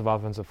show lots of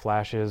offensive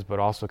flashes, but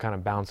also kind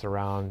of bounce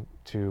around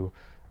to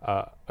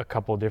a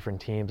couple of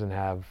different teams and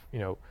have,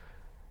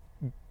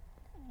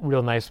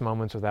 real nice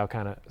moments without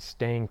kind of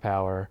staying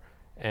power.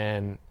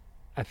 And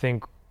I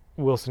think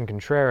Willson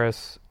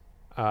Contreras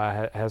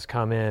has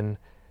come in,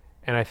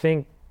 and I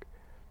think,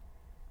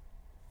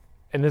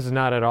 and this is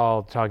not at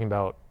all talking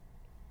about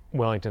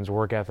Wellington's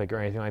work ethic or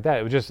anything like that.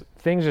 It was just,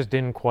 things just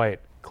didn't quite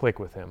click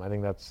with him. I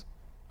think that's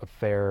a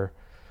fair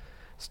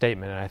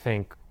statement. And I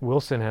think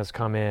Willson has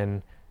come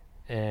in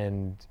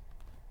and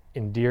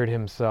endeared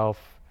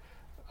himself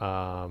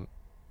to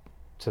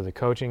the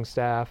coaching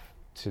staff,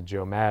 to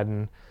Joe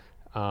Madden.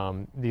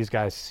 These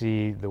guys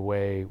see the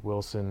way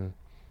Willson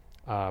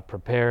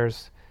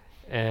prepares,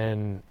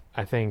 and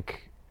I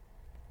think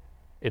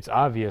it's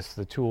obvious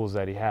the tools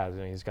that he has.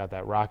 He's got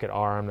that rocket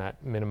arm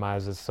that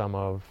minimizes some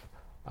of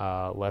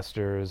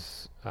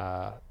Lester's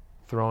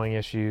throwing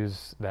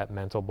issues, that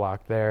mental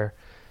block there.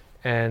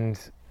 And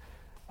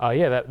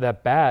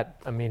that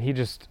bat, he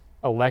just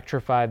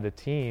electrified the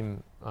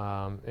team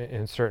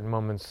in certain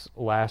moments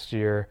last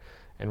year.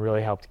 and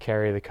really helped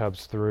carry the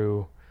Cubs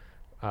through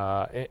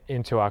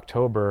into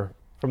October.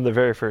 From the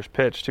very first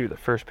pitch, too. The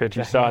first pitch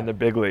you saw in the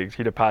big leagues,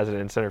 he deposited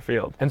in center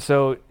field. And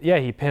so, yeah,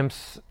 he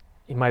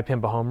might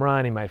pimp a home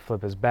run, he might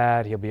flip his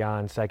bat, he'll be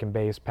on second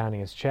base pounding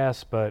his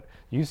chest, but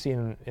you see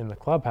in the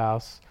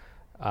clubhouse,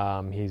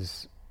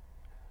 he's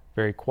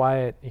very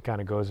quiet. He kind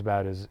of goes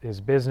about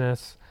his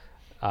business.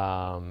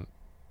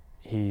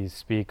 He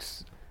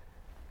speaks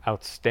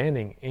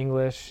outstanding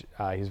English.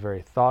 He's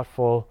very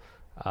thoughtful.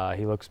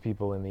 He looks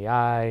people in the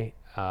eye.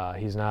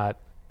 He's not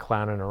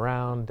clowning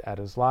around at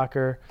his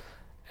locker.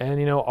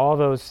 And, all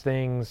those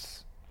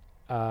things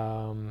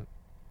add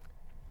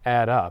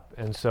up.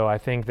 And so I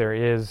think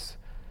this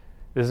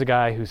is a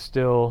guy who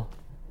still,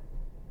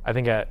 I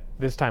think at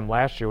this time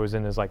last year was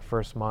in his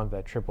first month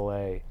at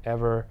AAA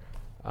ever.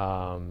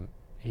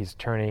 He's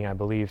turning, I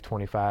believe,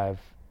 25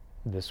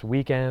 this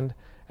weekend.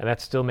 And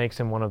that still makes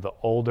him one of the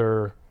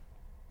older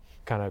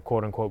kind of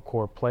quote-unquote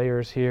core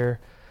players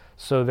here.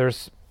 So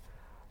there's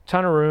a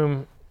ton of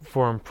room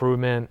for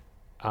improvement.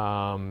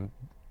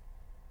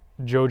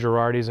 Joe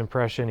Girardi's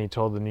impression, he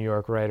told the New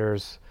York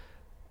writers,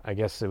 I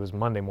guess it was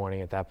Monday morning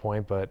at that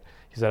point, but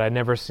he said, I'd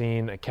never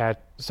seen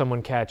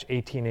someone catch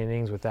 18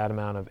 innings with that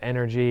amount of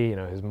energy.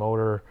 His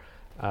motor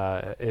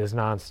is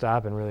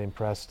nonstop, and really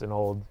impressed an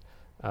old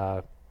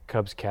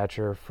Cubs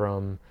catcher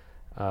from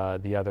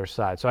the other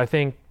side. So I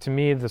think, to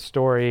me, the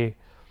story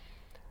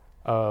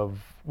of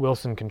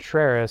Wilson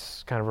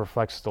Contreras kind of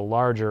reflects the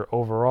larger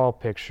overall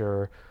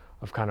picture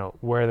of kind of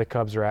where the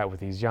Cubs are at with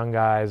these young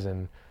guys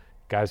and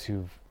guys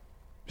who've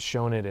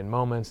shown it in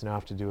moments and now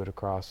have to do it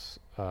across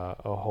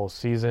a whole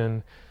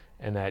season,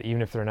 and that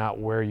even if they're not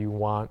where you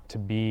want to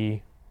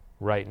be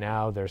right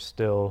now, there's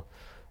still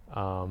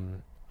a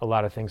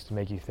lot of things to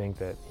make you think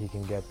that he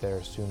can get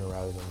there sooner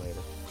rather than later.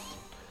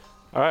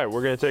 All right,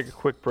 we're going to take a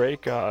quick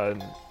break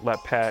and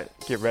let Pat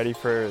get ready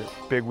for a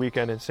big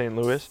weekend in St.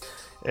 Louis,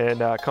 and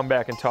come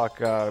back and talk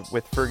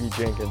with Fergie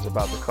Jenkins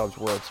about the Cubs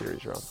World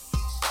Series run.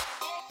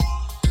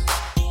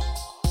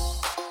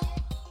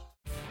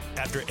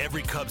 After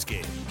every Cubs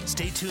game,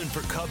 stay tuned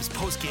for Cubs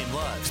Postgame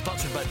Live,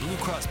 sponsored by Blue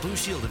Cross Blue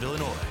Shield of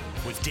Illinois,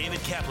 with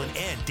David Kaplan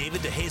and David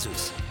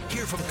DeJesus.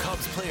 Hear from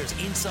Cubs players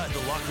inside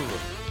the locker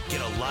room.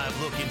 Get a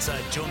live look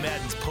inside Joe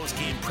Maddon's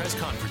postgame press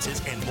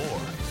conferences and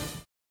more.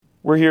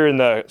 We're here in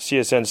the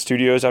CSN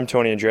studios. I'm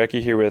Tony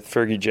Andracki here with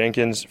Fergie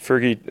Jenkins.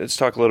 Fergie, let's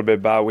talk a little bit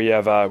about we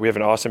have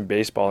an awesome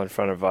baseball in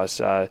front of us.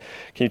 Can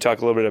you talk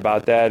a little bit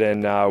about that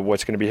and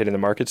what's going to be hitting the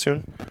market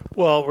soon?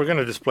 Well, we're going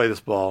to display this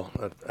ball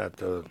at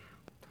the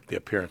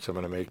appearance I'm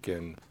going to make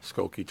in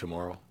Skokie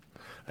tomorrow.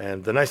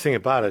 And the nice thing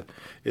about it,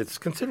 it's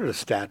considered a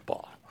stat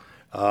ball.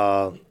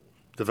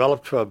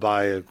 Developed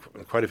by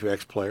quite a few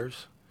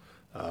ex-players,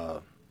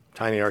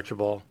 Tiny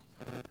Archibald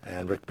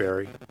and Rick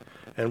Barry.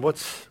 And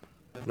what's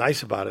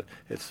nice about it,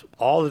 it's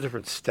all the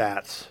different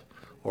stats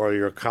or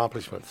your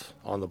accomplishments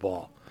on the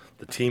ball.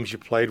 The teams you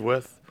played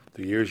with,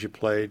 the years you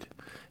played,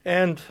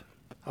 and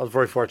I was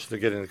very fortunate to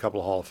get in a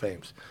couple of Hall of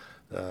Fames.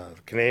 The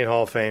Canadian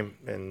Hall of Fame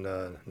in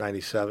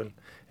 97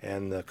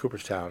 and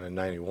Cooperstown in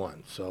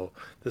 91. So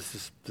this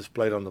is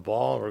displayed on the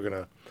ball. We're going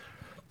to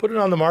put it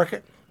on the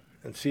market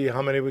and see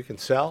how many we can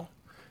sell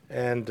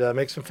and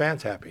make some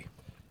fans happy.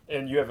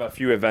 And you have a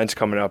few events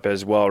coming up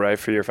as well, right,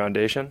 for your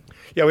foundation?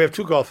 Yeah, we have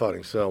two golf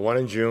outings, one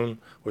in June,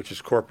 which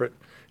is corporate,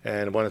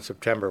 and one in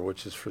September,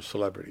 which is for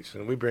celebrities.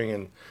 And we bring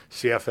in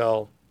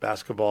CFL,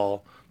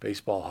 basketball,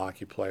 baseball,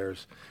 hockey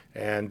players.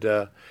 And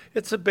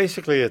it's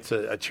basically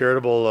a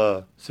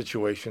charitable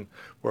situation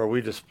where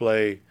we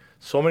display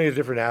so many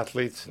different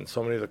athletes and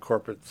so many of the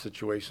corporate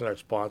situations, our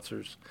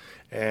sponsors.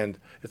 And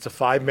it's a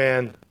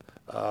 5-man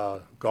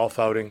golf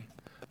outing,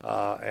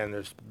 and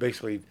there's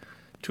basically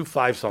 2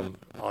 5s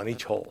on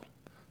each hole.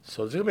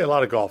 So there's going to be a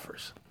lot of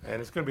golfers, and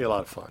it's going to be a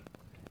lot of fun.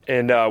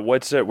 And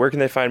where can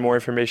they find more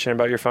information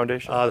about your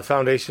foundation? The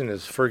foundation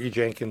is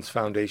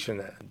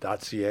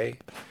FergieJenkinsFoundation.ca,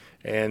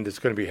 and it's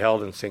going to be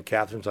held in St.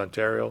 Catharines,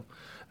 Ontario,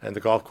 and the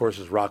golf course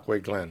is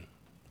Rockaway Glen.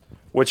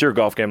 What's your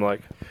golf game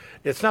like?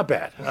 It's not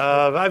bad.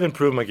 I've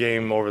improved my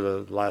game over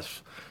the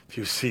last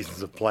few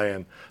seasons of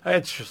playing. I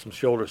had some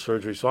shoulder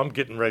surgery, so I'm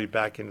getting ready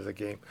back into the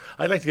game.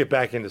 I'd like to get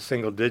back into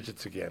single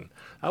digits again.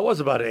 I was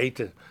about an 8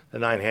 to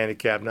 9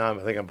 handicap. Now I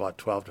think I'm about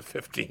 12 to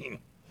 15.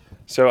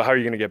 So how are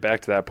you going to get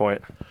back to that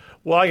point?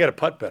 Well, I got to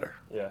putt better.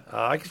 Yeah.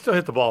 I can still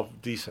hit the ball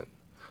decent,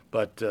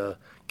 but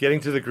getting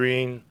to the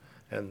green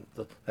and,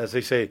 as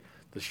they say,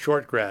 the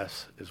short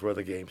grass is where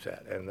the game's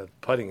at, and the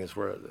putting is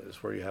where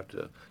you have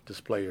to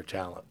display your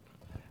talent.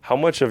 How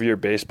much of your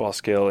baseball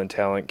skill and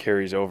talent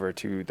carries over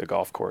to the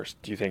golf course?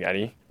 Do you think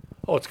any?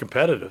 Oh, it's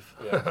competitive.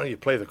 Yeah. You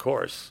play the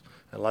course,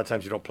 and a lot of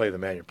times you don't play the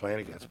man you're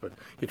playing against, but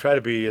you try to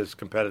be as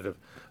competitive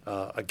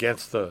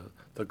against the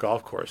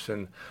golf course.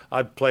 And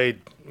I've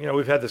played,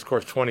 we've had this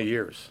course 20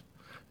 years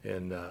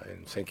in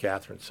St.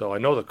 Catharines, so I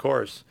know the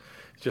course.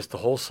 It's just the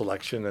whole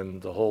selection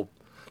and the whole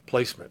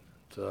placement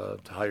to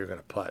how you're going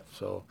to putt.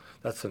 So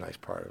that's the nice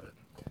part of it.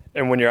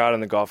 And when you're out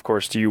on the golf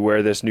course, do you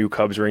wear this new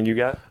Cubs ring you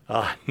got?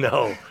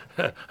 No,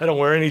 I don't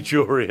wear any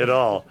jewelry at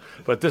all.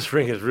 But this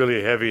ring is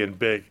really heavy and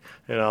big.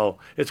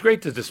 It's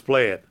great to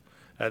display it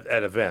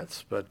at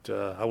events, but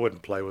I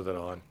wouldn't play with it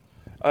on.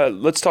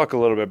 Let's talk a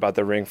little bit about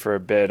the ring for a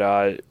bit.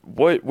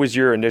 What was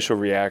your initial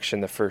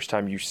reaction the first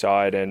time you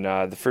saw it, and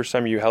the first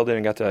time you held it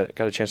and got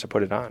a chance to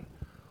put it on?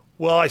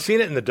 Well, I seen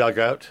it in the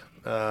dugout,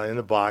 in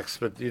the box,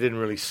 but you didn't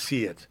really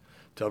see it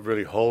to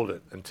really hold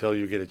it until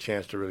you get a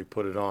chance to really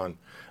put it on.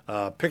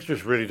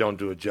 Pictures really don't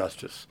do it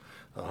justice.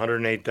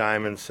 108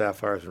 diamonds,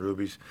 sapphires, and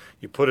rubies.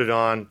 You put it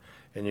on,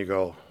 and you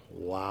go,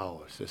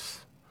 wow, it's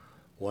just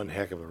one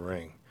heck of a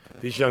ring.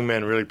 These young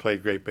men really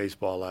played great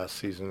baseball last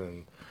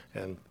season,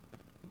 and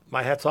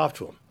my hat's off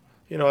to them.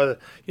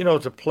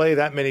 To play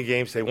that many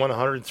games, they won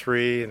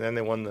 103, and then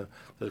they won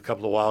the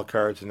couple of wild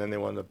cards, and then they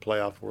won the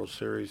playoff World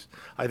Series.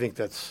 I think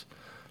that's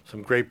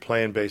some great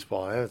playing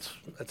baseball, and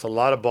it's a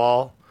lot of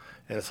ball,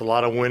 and it's a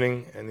lot of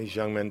winning, and these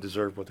young men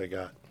deserve what they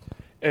got.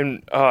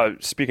 And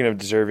speaking of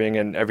deserving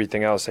and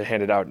everything else, they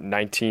handed out over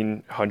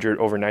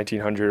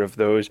 1,900 of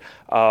those.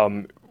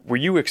 Were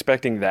you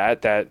expecting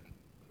that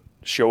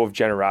show of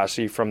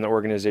generosity from the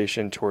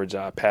organization towards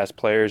past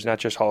players, not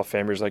just Hall of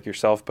Famers like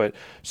yourself, but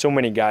so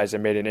many guys that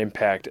made an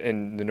impact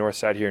in the North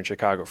Side here in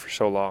Chicago for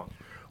so long?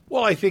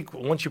 Well, I think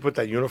once you put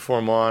that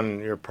uniform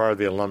on, you're part of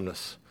the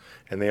alumnus.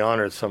 And they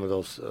honored some of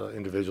those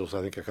individuals,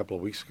 I think, a couple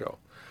of weeks ago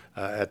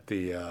at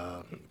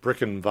the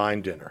Brick and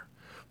Vine dinner,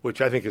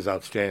 which I think is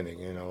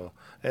outstanding.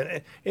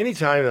 And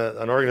anytime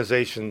an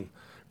organization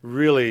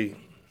really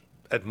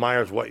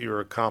admires what your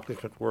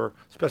accomplishments were,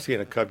 especially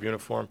in a Cub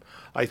uniform,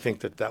 I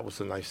think that was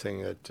the nice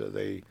thing that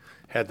they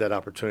had that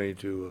opportunity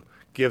to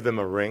give them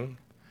a ring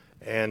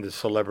and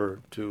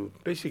to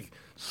basically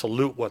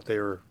salute what they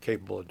were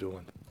capable of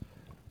doing.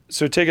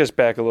 So take us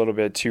back a little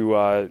bit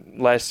to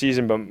last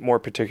season, but more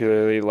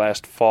particularly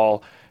last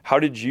fall. How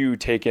did you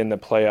take in the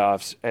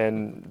playoffs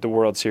and the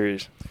World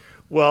Series?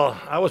 Well,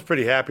 I was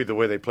pretty happy the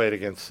way they played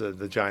against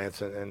the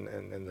Giants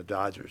and the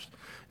Dodgers.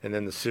 And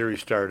then the series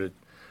started.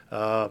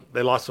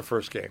 They lost the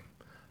first game.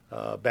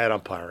 Bad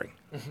umpiring.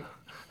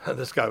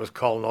 This guy was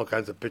calling all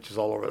kinds of pitches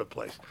all over the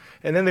place.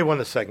 And then they won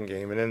the second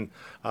game. And then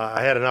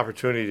I had an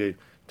opportunity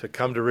to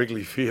come to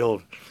Wrigley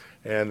Field,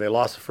 and they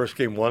lost the first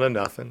game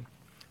 1-0.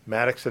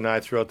 Maddox and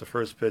I threw out the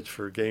first pitch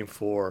for Game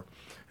 4,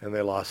 and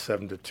they lost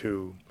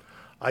 7-2.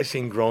 I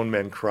seen grown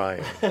men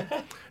crying.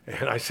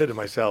 And I said to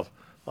myself,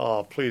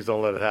 oh, please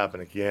don't let it happen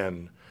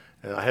again.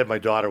 And I had my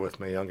daughter with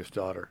me, youngest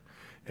daughter.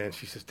 And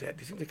she says, Dad,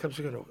 do you think the Cubs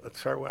are going to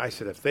start? I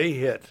said, if they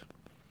hit,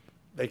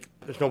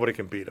 there's nobody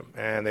can beat them.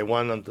 And they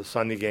won on the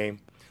Sunday game.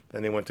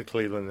 Then they went to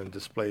Cleveland and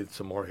displayed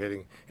some more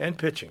hitting and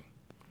pitching.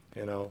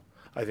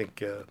 I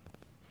think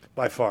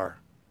by far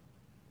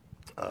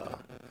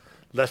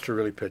Lester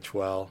really pitched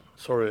well.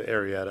 So did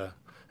Arrieta.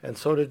 And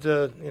so did,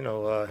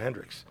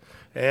 Hendricks.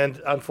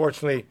 And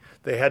unfortunately,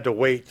 they had to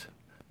wait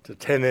to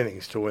 10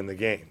 innings to win the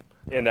game.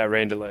 And that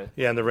rain delay.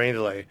 Yeah, and the rain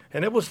delay.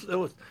 And it was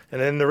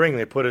and in the ring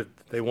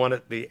they won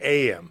it the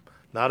AM,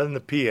 not in the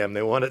PM.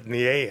 They won it in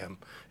the AM.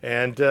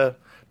 And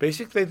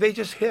basically they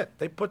just hit.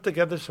 They put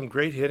together some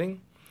great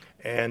hitting,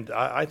 and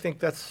I think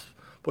that's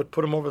what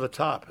put them over the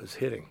top is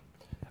hitting.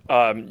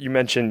 You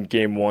mentioned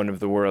Game 1 of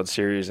the World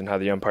Series and how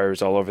the umpire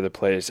was all over the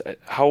place.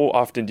 How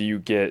often do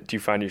you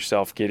find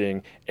yourself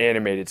getting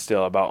animated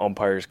still about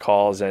umpires'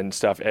 calls and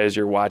stuff as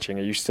you're watching?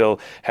 Or you still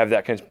have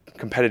that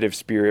competitive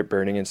spirit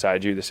burning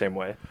inside you the same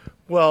way?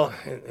 Well,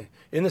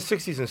 in the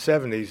 60s and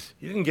 70s,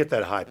 you didn't get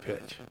that high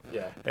pitch.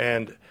 Yeah.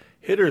 And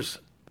hitters,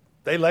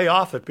 they lay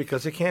off it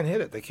because they can't hit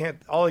it.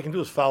 All they can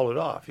do is foul it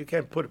off. You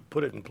can't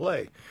put it in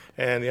play.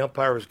 And the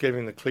umpire was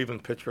giving the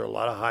Cleveland pitcher a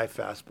lot of high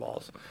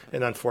fastballs.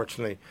 And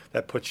unfortunately,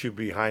 that puts you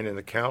behind in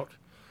the count.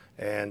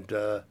 And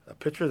a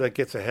pitcher that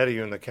gets ahead of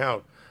you in the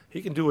count,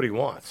 he can do what he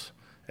wants.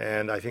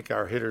 And I think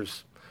our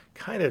hitters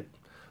kind of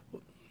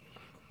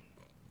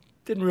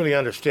didn't really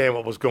understand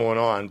what was going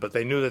on, but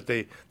they knew that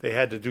they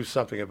had to do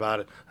something about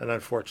it. And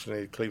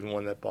unfortunately, Cleveland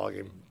won that ball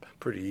game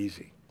pretty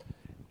easy.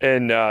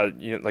 And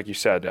like you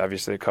said,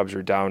 obviously the Cubs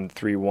were down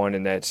 3-1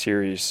 in that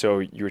series. So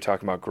you were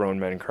talking about grown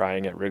men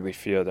crying at Wrigley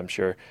Field. I'm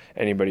sure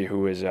anybody who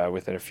was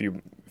within a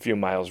few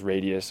miles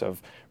radius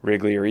of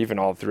Wrigley or even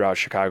all throughout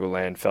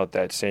Chicagoland felt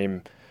that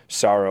same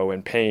sorrow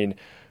and pain.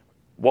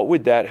 What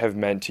would that have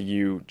meant to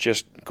you?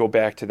 Just go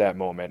back to that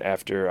moment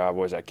after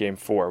Game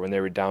 4 when they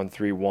were down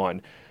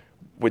 3-1.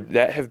 Would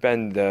that have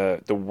been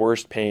the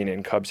worst pain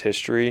in Cubs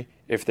history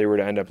if they were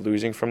to end up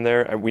losing from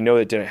there? And we know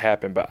it didn't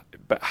happen, but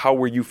how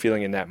were you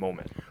feeling in that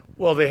moment?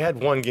 Well, they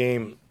had one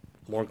game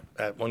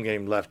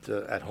left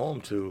at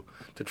home to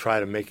try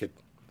to make it,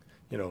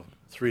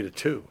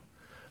 3-2.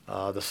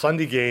 The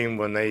Sunday game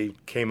when they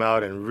came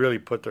out and really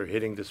put their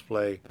hitting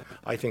display,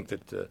 I think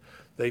that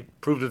they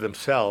proved to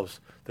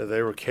themselves that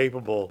they were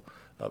capable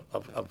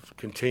of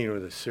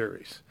continuing the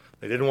series.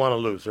 They didn't want to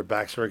lose; their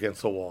backs were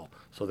against the wall,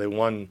 so they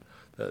won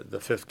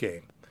the fifth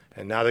game,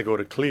 and now they go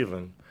to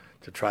Cleveland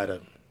to try to,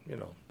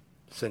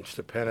 cinch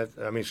the pennant.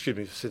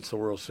 Cinch the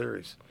World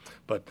Series.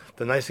 But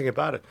the nice thing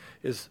about it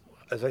is,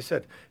 as I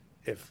said,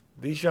 if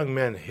these young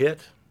men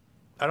hit,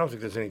 I don't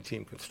think there's any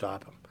team can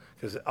stop them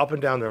because up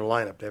and down their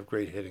lineup, they have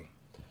great hitting.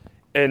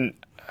 And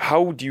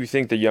how do you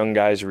think the young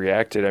guys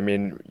reacted? I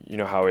mean, you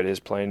know how it is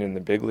playing in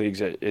the big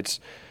leagues.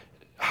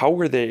 How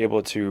were they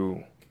able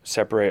to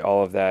separate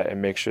all of that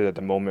and make sure that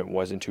the moment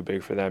wasn't too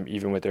big for them,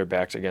 even with their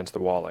backs against the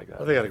wall like that?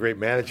 Well, they got a great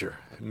manager,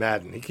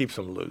 Madden. He keeps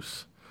them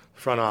loose.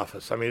 Front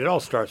office. I mean, it all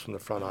starts from the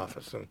front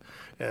office.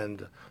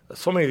 And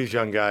so many of these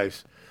young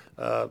guys,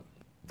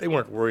 they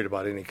weren't worried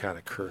about any kind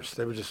of curse.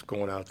 They were just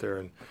going out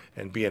there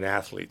and being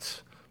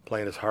athletes,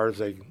 playing as hard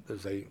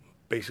as they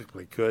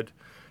basically could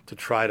to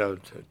try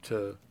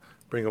to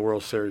bring a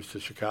World Series to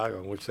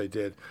Chicago, which they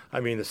did. I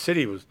mean, the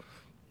city was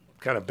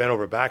kind of bent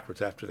over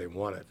backwards after they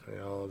won it. You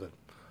know,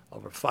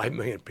 over 5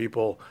 million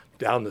people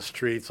down the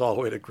streets all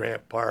the way to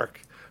Grant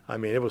Park. I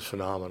mean, it was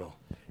phenomenal.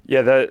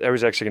 Yeah, I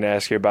was actually going to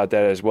ask you about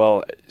that as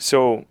well.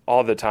 So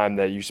all the time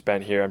that you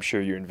spent here, I'm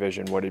sure you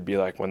envisioned what it'd be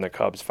like when the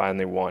Cubs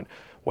finally won,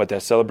 what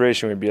that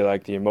celebration would be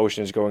like, the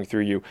emotions going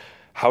through you.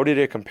 How did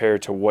it compare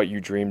to what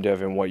you dreamed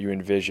of and what you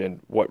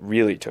envisioned, what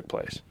really took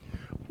place?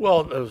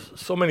 Well,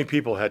 so many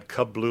people had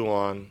Cub Blue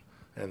on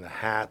and the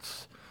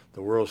hats,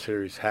 the World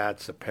Series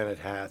hats, the pennant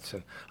hats.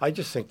 And I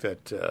just think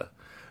that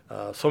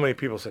so many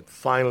people said,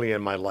 finally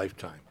in my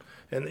lifetime.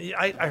 And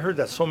I heard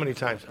that so many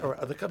times.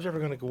 Are the Cubs ever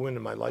going to go in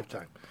my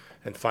lifetime?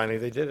 And finally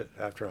they did it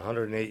after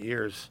 108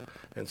 years.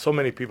 And so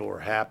many people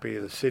were happy.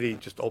 The city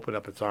just opened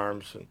up its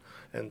arms,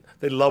 and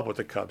they love what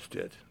the Cubs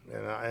did.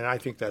 And I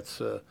think that's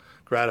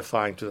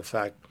gratifying to the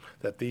fact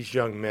that these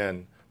young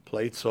men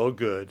played so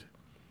good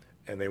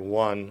and they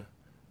won.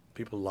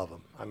 People love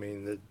them. I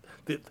mean,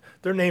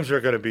 their names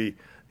are going to be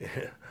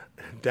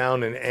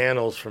down in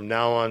annals from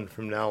now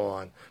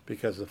on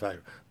because of the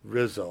fact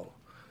Rizzo,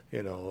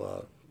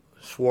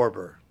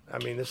 Schwarber. I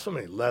mean, there's so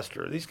many.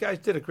 Lester. These guys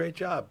did a great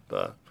job.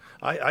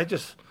 I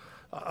just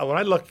when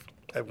I look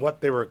at what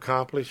they were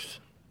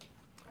accomplished,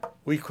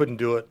 we couldn't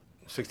do it.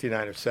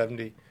 69 or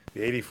 70.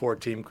 The 84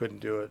 team couldn't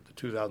do it. The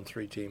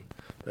 2003 team,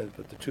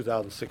 but the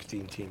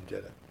 2016 team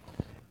did it.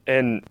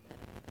 And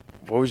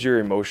what was your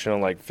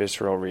emotional,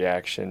 visceral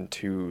reaction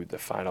to the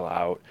final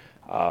out?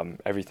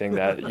 Everything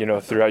that,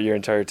 throughout your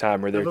entire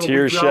time. Were there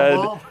tears shed?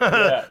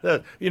 Yeah.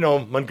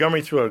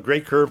 Montgomery threw a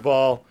great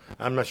curveball.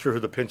 I'm not sure who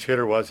the pinch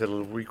hitter was. Hit a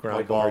little weak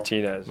ground ball.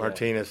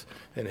 Martinez,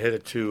 and hit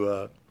it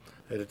to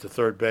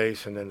third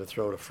base and then to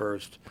throw to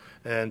first.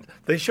 And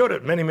they showed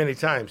it many, many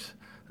times.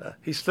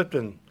 He slipped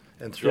and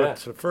threw it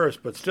to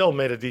first, but still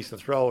made a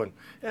decent throw. And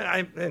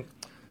I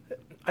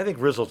think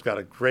Rizzo's got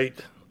a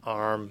great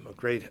arm,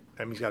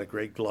 he's got a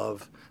great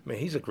glove. I mean,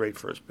 he's a great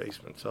first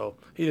baseman, so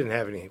he didn't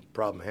have any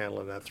problem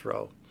handling that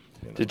throw.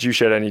 Did you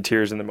shed any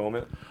tears in the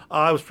moment?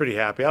 I was pretty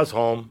happy. I was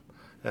home,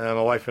 and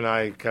my wife and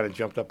I kind of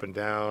jumped up and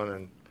down,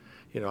 and,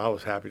 I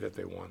was happy that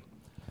they won.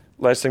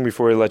 Last thing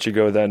before we let you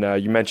go, then,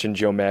 you mentioned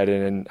Joe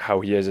Maddon and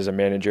how he is as a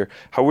manager.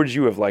 How would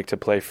you have liked to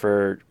play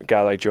for a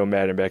guy like Joe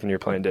Maddon back in your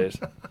playing days?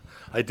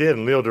 I did,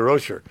 and Leo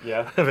DeRocher.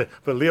 Yeah.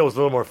 But Leo was a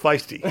little more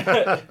feisty.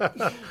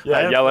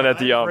 Yelling at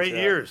the umps. Great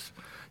years.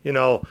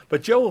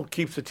 But Joe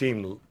keeps the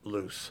team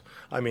loose.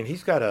 I mean,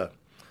 he's got a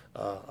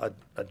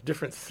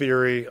different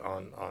theory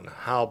on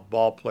how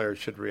ball players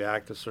should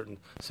react to certain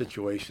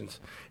situations,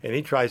 and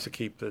he tries to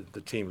keep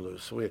the team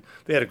loose. So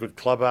they had a good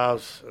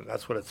clubhouse, and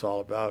that's what it's all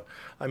about.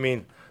 I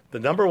mean, the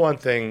number one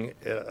thing,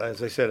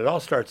 as I said, it all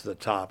starts at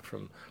the top,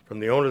 from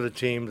the owner of the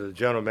team to the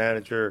general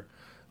manager,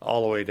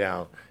 all the way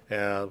down.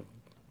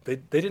 They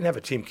didn't have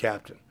a team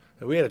captain.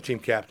 We had a team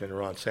captain in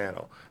Ron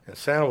Santo, and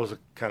Santo was the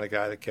kind of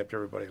guy that kept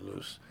everybody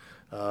loose.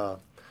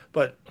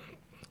 But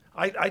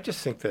I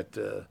just think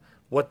that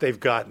what they've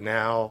got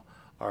now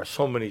are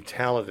so many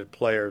talented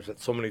players at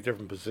so many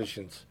different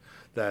positions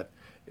that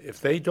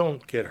if they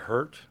don't get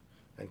hurt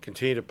and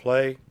continue to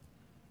play,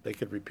 they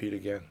could repeat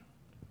again.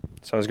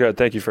 Sounds good.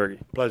 Thank you, Fergie.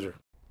 Pleasure.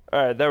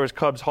 All right, that was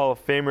Cubs Hall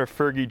of Famer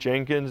Fergie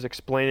Jenkins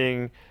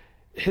explaining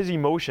his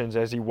emotions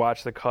as he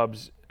watched the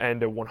Cubs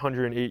end a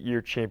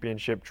 108-year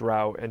championship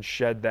drought and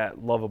shed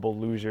that lovable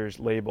losers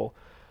label.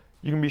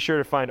 You can be sure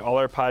to find all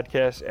our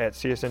podcasts at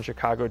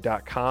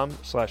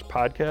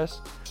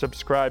csnchicago.com/podcast.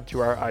 Subscribe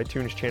to our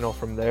iTunes channel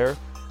from there.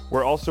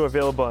 We're also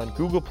available on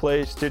Google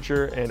Play,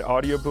 Stitcher, and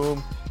Audio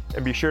Boom.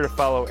 And be sure to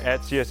follow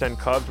at CSN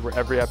Cubs where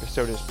every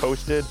episode is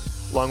posted,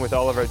 along with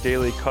all of our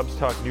daily Cubs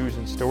Talk news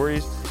and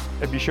stories.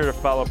 And be sure to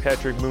follow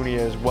Patrick Mooney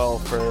as well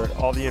for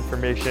all the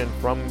information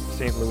from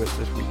St. Louis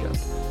this weekend.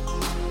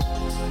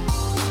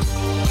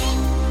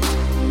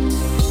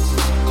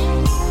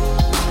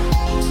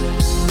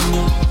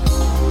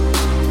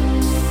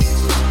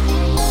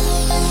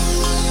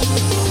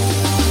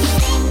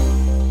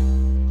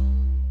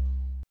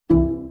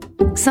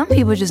 Some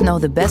people just know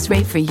the best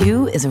rate for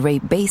you is a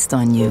rate based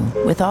on you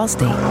with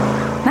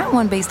Allstate. Not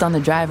one based on the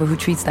driver who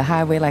treats the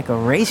highway like a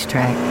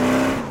racetrack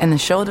and the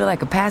shoulder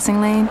like a passing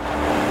lane.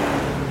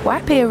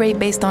 Why pay a rate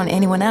based on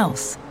anyone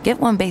else? Get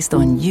one based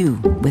on you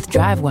with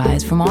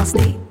DriveWise from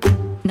Allstate.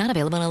 Not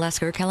available in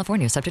Alaska or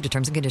California, subject to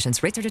terms and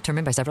conditions. Rates are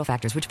determined by several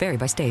factors, which vary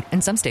by state. In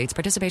some states,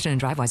 participation in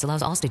DriveWise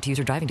allows Allstate to use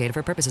your driving data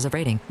for purposes of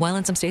rating. While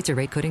in some states, your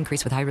rate could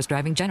increase with high-risk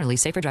driving. Generally,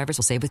 safer drivers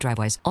will save with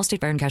DriveWise.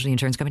 Allstate Fire and Casualty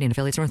Insurance Company and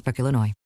affiliates, Northbrook, Illinois.